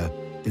massacre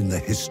in the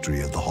history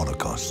of the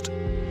Holocaust.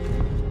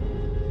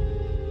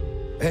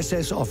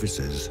 SS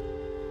officers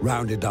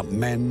rounded up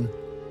men,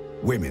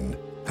 women,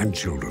 and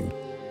children.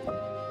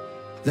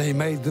 They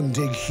made them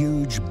dig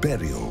huge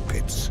burial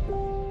pits.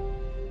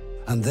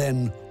 And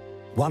then,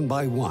 one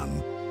by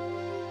one,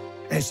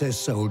 SS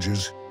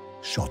soldiers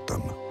shot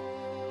them.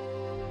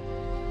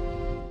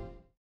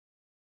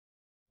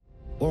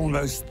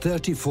 Almost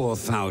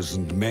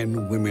 34,000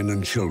 men, women,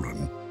 and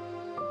children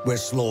were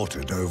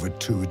slaughtered over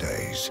 2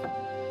 days.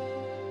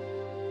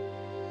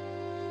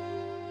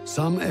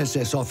 Some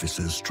SS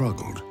officers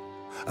struggled,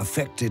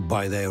 affected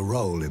by their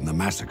role in the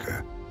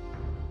massacre.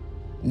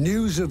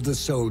 News of the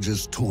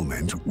soldiers'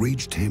 torment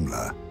reached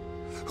Himmler,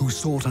 who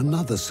sought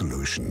another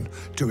solution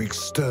to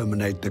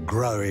exterminate the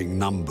growing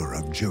number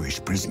of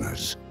Jewish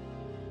prisoners.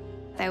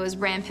 There was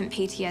rampant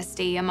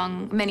PTSD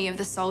among many of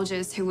the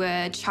soldiers who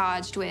were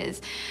charged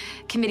with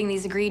committing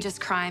these egregious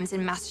crimes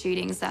and mass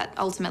shootings that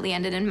ultimately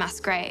ended in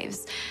mass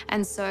graves.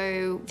 And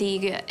so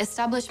the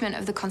establishment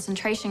of the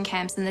concentration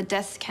camps and the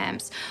death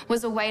camps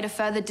was a way to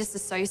further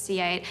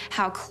disassociate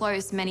how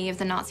close many of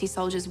the Nazi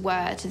soldiers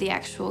were to the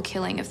actual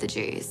killing of the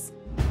Jews.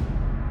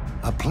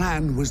 A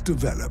plan was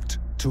developed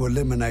to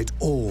eliminate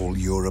all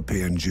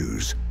European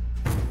Jews.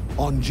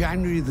 On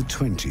January the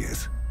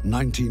 20th,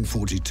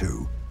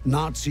 1942,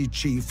 Nazi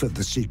chief of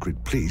the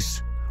secret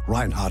police,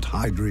 Reinhard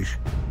Heydrich,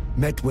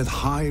 met with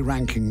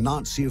high-ranking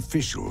Nazi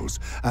officials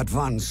at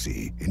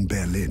Wannsee in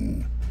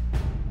Berlin.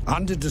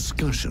 Under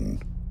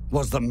discussion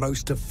was the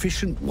most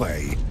efficient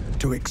way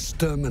to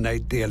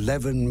exterminate the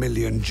 11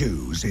 million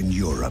Jews in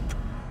Europe.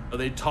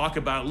 They talk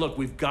about, look,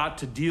 we've got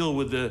to deal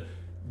with the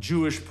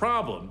Jewish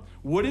problem.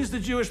 What is the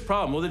Jewish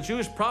problem? Well, the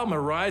Jewish problem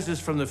arises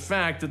from the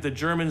fact that the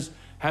Germans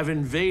have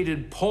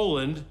invaded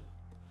Poland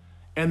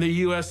and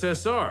the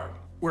USSR,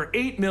 where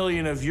 8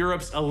 million of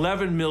Europe's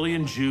 11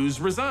 million Jews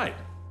reside.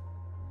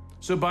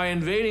 So by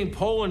invading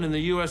Poland and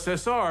the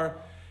USSR,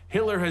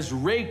 Hitler has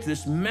raked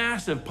this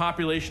massive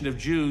population of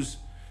Jews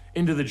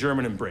into the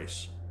German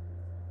embrace.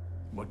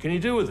 What can he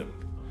do with them?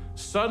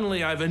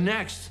 Suddenly, I've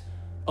annexed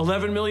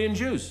 11 million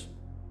Jews.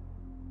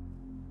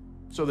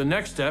 So the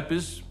next step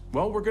is,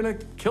 well, we're gonna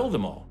kill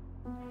them all.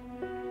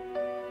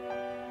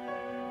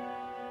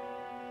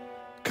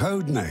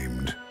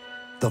 Codenamed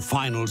the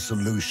final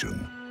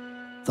solution,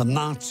 the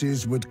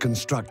Nazis would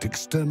construct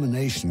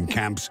extermination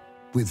camps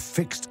with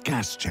fixed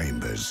gas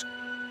chambers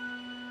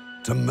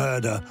to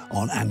murder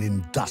on an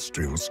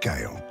industrial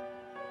scale.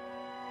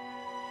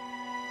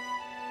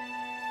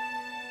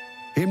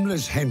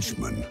 Himmler's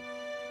henchmen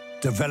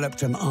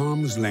developed an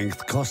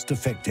arm's-length,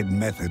 cost-effective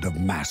method of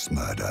mass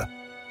murder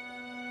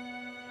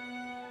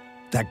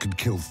that could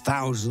kill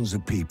thousands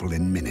of people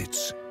in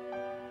minutes.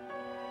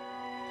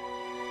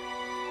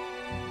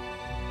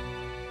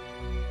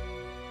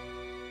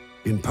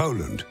 In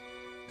Poland,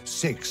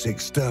 6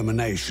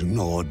 extermination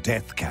or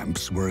death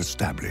camps were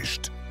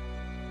established.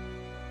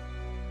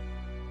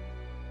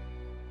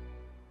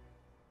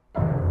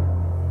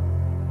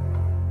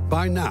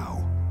 By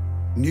now,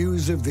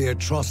 news of the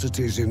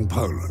atrocities in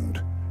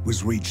Poland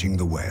was reaching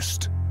the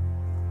West.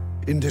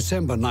 In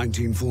December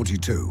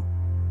 1942,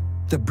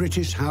 the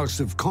British House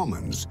of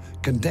Commons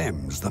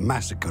condemns the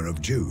massacre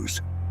of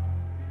Jews.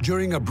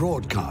 During a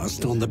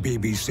broadcast on the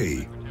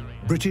BBC,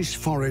 British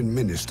Foreign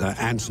Minister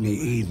Anthony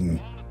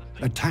Eden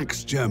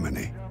attacks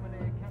Germany,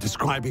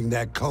 describing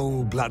their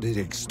cold-blooded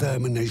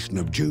extermination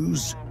of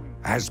Jews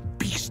as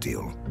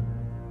bestial.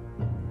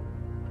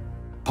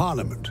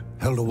 Parliament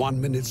held a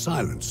 1-minute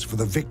silence for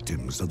the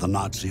victims of the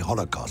Nazi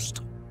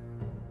Holocaust,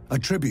 a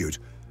tribute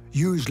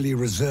usually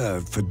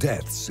reserved for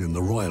deaths in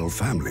the royal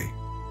family.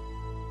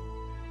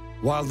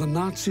 While the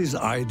Nazis'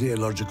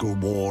 ideological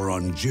war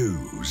on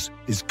Jews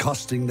is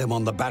costing them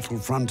on the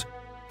battlefront,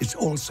 it's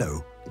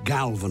also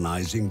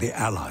galvanizing the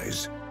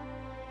Allies.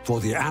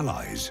 For the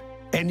Allies,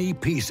 any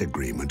peace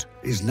agreement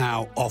is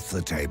now off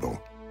the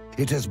table.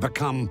 It has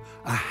become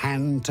a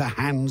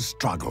hand-to-hand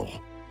struggle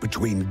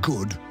between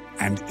good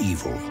and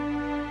evil.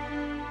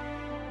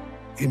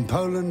 In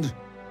Poland,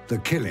 the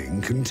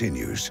killing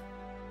continues.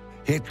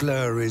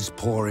 Hitler is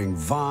pouring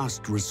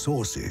vast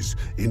resources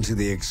into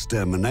the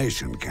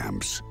extermination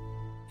camps.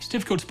 It's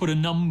difficult to put a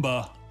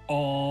number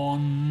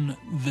on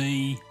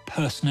the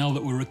personnel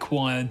that were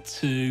required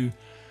to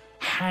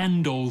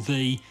handle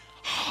the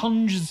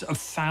hundreds of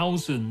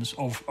thousands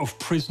of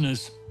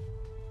prisoners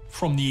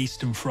from the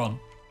Eastern Front.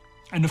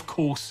 And of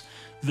course,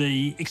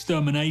 the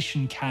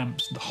extermination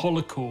camps, the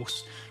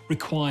Holocaust,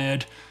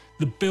 required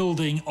the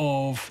building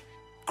of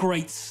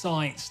great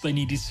sites. They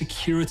needed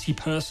security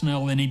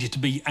personnel, there needed to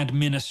be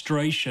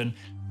administration.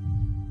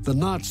 The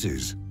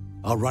Nazis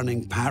are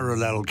running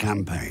parallel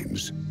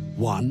campaigns.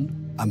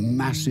 One, a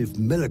massive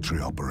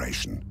military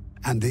operation,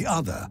 and the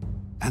other,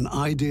 an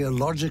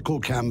ideological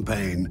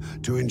campaign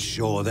to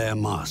ensure their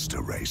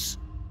master race.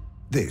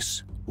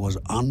 This was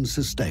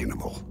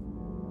unsustainable.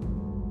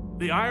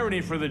 The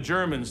irony for the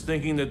Germans,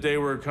 thinking that they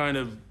were kind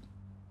of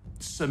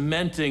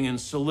cementing and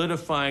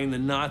solidifying the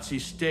Nazi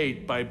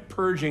state by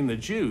purging the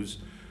Jews,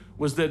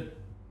 was that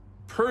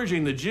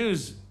purging the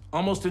Jews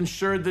almost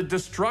ensured the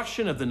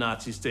destruction of the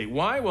Nazi state.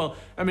 Why? Well,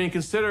 I mean,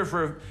 consider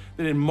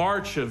that in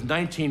March of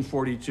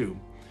 1942,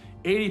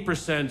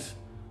 80%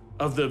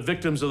 of the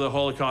victims of the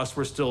Holocaust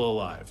were still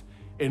alive.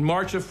 In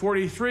March of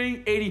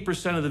 43,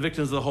 80% of the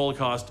victims of the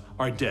Holocaust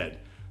are dead.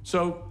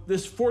 So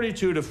this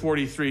 42 to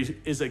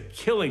 43 is a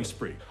killing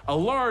spree. A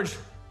large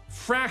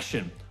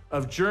fraction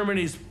of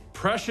Germany's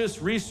precious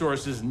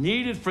resources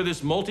needed for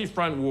this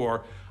multi-front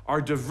war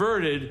are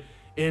diverted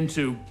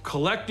into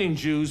collecting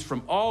Jews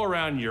from all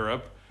around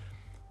Europe,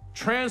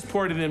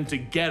 transporting them to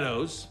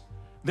ghettos,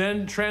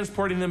 then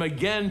transporting them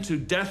again to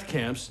death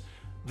camps,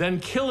 then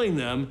killing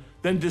them,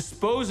 then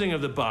disposing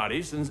of the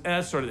bodies, and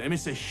that sort of thing. I mean,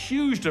 it's a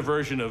huge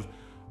diversion of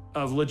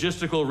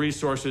logistical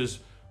resources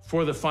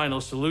for the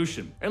final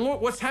solution. And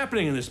look what's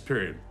happening in this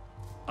period.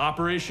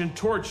 Operation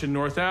Torch in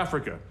North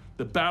Africa,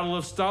 the Battle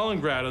of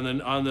Stalingrad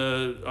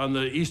on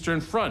the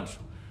Eastern Front,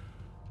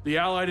 the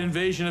Allied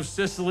invasion of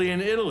Sicily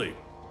and Italy,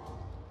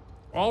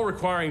 all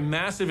requiring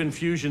massive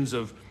infusions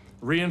of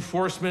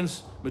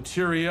reinforcements,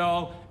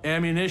 materiel,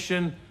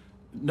 ammunition,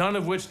 none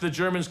of which the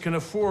Germans can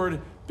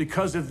afford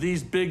because of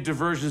these big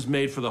diversions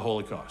made for the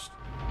Holocaust.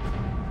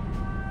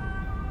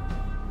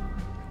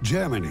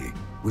 Germany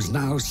was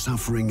now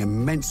suffering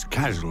immense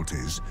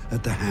casualties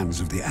at the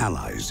hands of the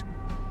Allies.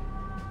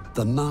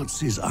 The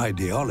Nazis'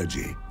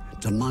 ideology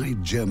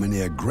denied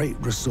Germany a great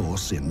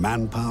resource in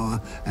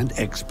manpower and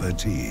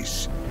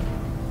expertise.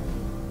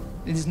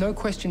 There's no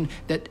question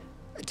that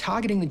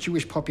targeting the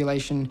Jewish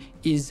population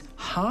is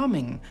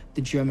harming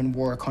the German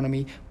war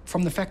economy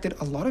from the fact that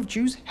a lot of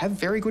Jews have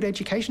very good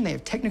education, they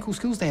have technical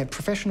skills, they have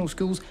professional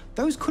skills.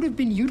 Those could have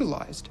been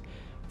utilized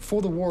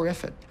for the war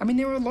effort. I mean,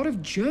 there are a lot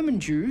of German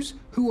Jews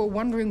who are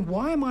wondering,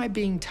 why am I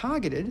being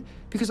targeted?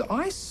 Because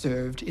I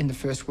served in the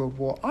First World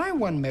War, I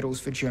won medals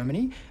for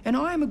Germany, and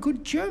I am a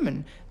good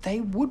German.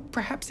 They would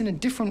perhaps in a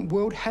different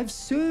world have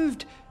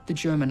served the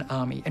German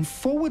army and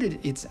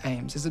forwarded its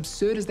aims, as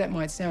absurd as that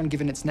might sound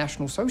given its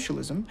National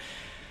Socialism.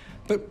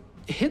 But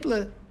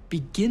Hitler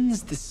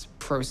begins this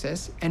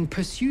process and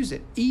pursues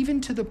it, even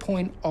to the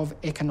point of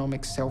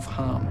economic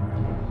self-harm.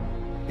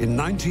 In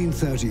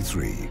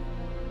 1933,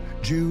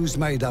 Jews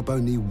made up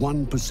only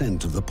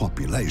 1% of the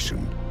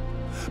population,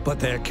 but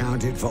they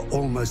accounted for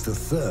almost a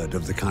third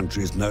of the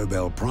country's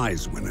Nobel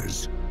Prize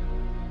winners.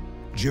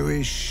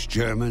 Jewish,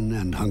 German,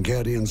 and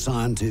Hungarian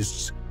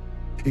scientists,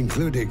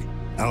 including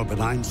Albert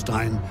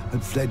Einstein,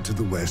 had fled to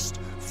the West,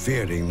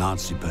 fearing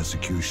Nazi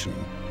persecution.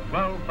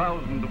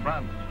 12,000 to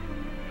France,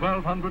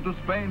 1,200 to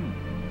Spain,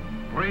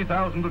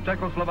 3,000 to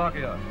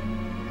Czechoslovakia,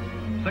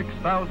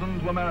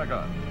 6,000 to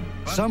America.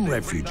 Some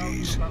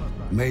refugees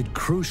made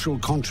crucial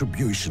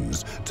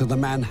contributions to the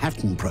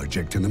Manhattan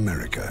Project in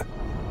America,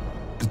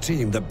 the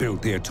team that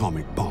built the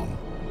atomic bomb.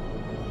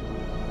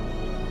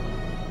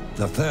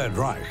 The Third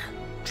Reich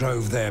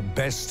drove their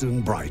best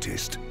and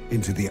brightest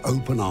into the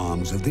open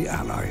arms of the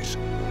Allies.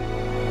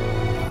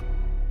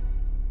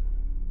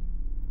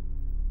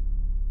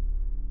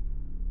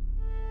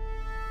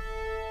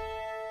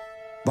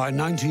 By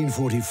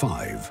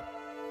 1945,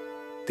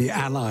 the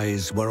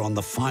Allies were on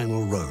the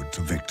final road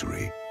to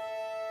victory.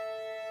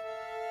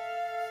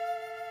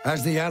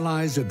 As the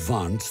Allies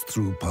advanced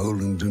through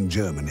Poland and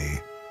Germany,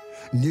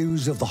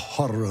 news of the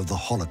horror of the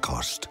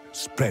Holocaust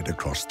spread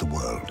across the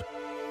world.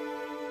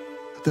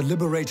 The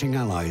liberating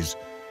Allies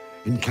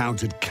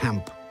encountered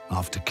camp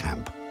after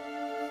camp.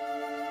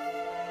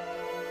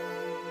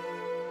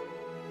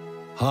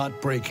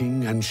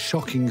 Heartbreaking and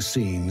shocking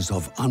scenes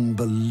of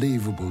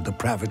unbelievable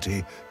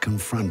depravity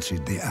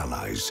confronted the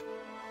Allies.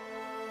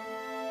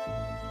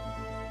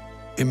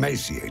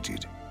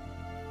 Emaciated,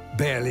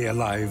 barely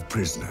alive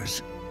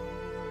prisoners,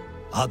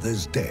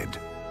 others dead.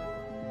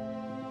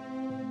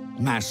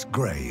 Mass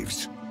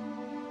graves,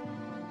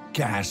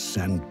 gas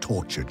and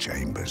torture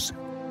chambers.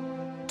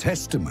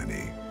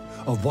 Testimony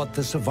of what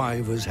the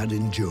survivors had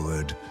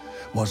endured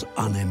was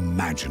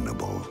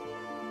unimaginable.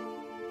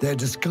 Their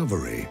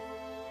discovery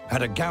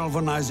had a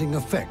galvanizing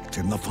effect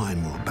in the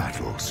final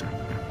battles.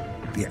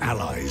 The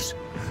Allies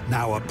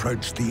now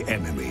approached the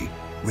enemy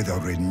with a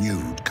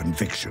renewed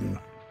conviction.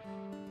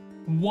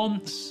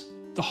 Once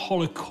the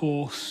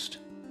Holocaust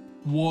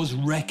was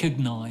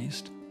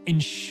recognized,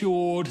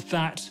 ensured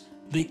that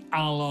the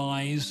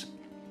Allies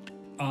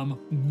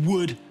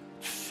would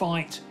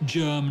fight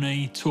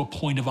Germany to a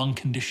point of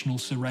unconditional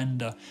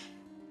surrender.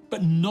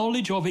 But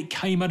knowledge of it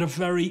came at a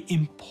very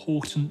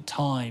important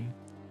time.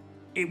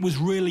 It was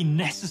really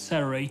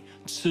necessary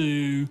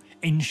to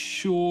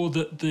ensure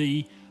that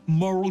the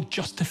moral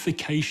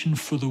justification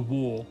for the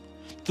war,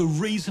 the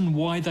reason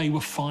why they were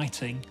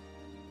fighting,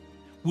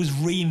 was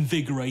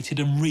reinvigorated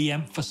and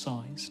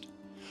re-emphasized.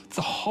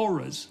 The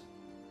horrors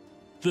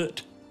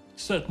that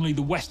certainly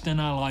the Western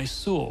Allies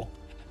saw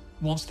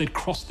once they'd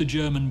crossed the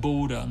German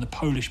border and the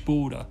Polish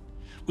border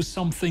was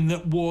something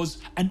that was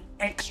an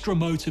extra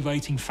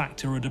motivating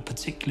factor at a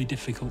particularly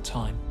difficult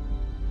time.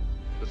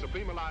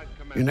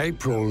 In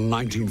April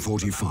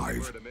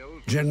 1945,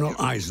 General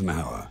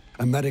Eisenhower,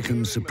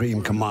 American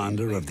Supreme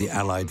Commander of the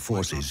Allied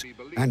forces,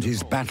 and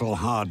his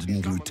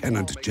battle-hardened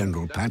Lieutenant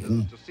General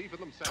Patton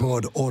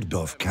toured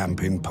Ordorf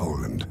camp in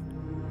Poland.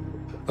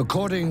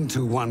 According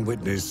to one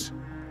witness,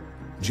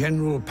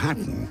 General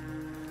Patton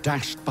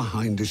dashed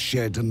behind a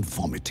shed and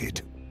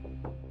vomited.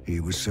 He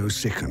was so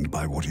sickened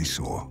by what he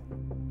saw.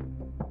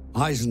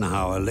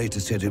 Eisenhower later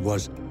said it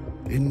was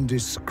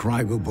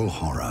indescribable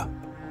horror,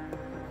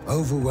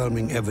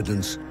 overwhelming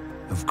evidence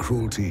of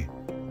cruelty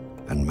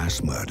and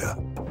mass murder.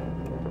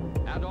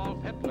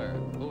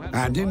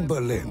 And in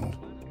Berlin,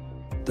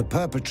 the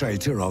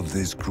perpetrator of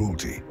this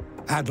cruelty,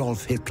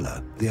 Adolf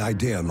Hitler, the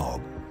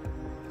ideologue,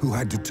 who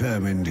had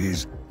determined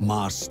his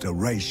master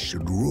race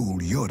should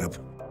rule Europe,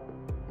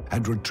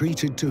 had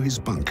retreated to his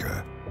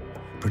bunker,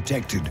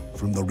 protected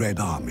from the Red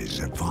Army's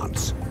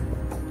advance.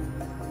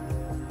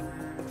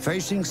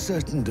 Facing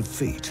certain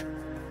defeat,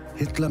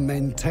 Hitler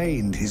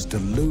maintained his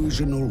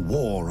delusional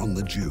war on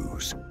the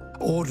Jews,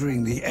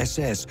 ordering the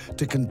SS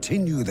to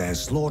continue their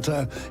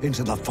slaughter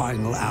into the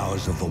final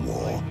hours of the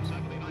war.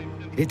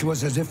 It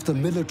was as if the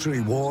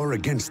military war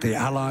against the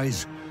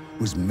Allies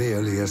was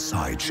merely a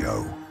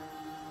sideshow.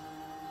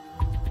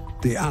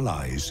 The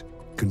Allies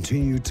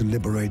continued to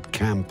liberate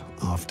camp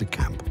after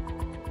camp.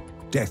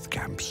 Death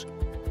camps,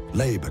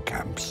 labor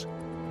camps,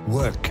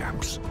 work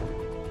camps.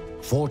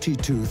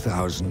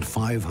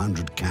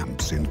 42,500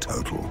 camps in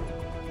total.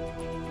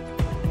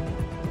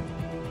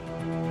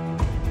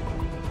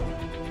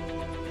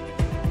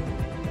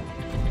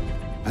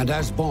 And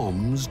as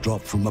bombs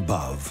dropped from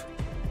above,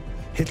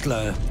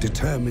 Hitler,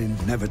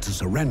 determined never to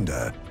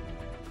surrender,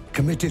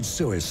 committed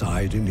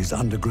suicide in his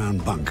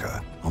underground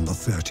bunker on the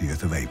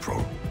 30th of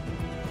April.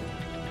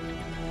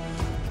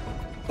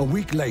 A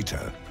week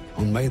later,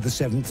 on May the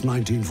 7th,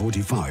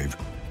 1945,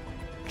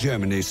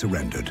 Germany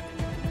surrendered.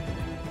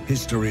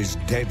 History's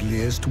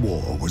deadliest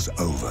war was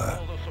over.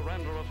 The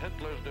surrender of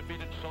Hitler's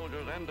defeated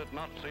soldiers ended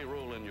Nazi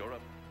rule in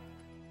Europe.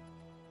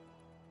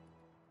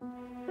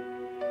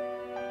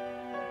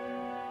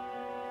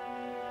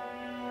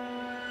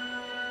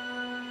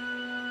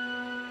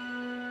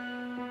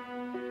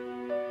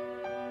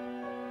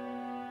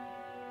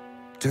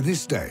 To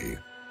this day,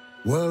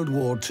 World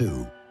War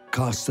II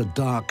casts a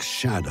dark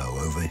shadow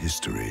over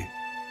history.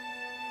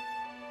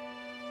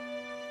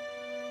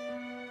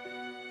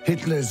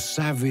 Hitler's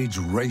savage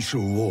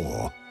racial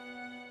war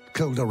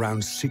killed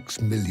around 6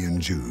 million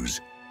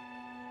Jews.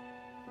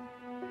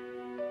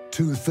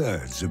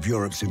 2/3 of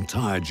Europe's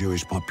entire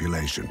Jewish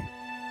population.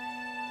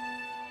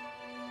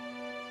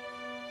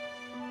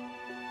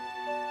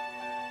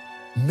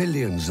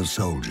 Millions of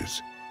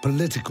soldiers,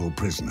 political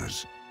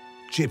prisoners,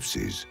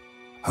 gypsies,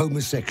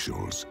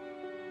 homosexuals,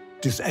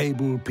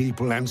 disabled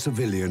people and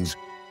civilians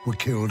were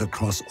killed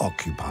across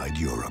occupied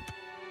Europe.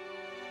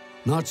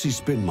 Nazi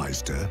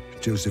spinmeister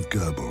Joseph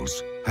Goebbels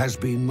has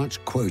been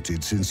much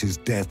quoted since his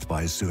death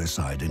by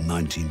suicide in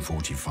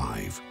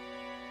 1945.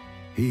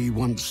 He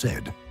once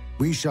said,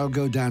 "We shall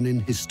go down in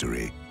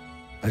history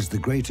as the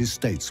greatest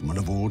statesman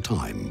of all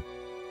time,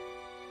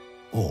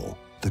 or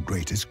the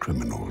greatest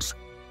criminals."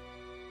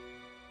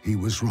 He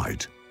was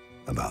right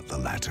about the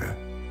latter.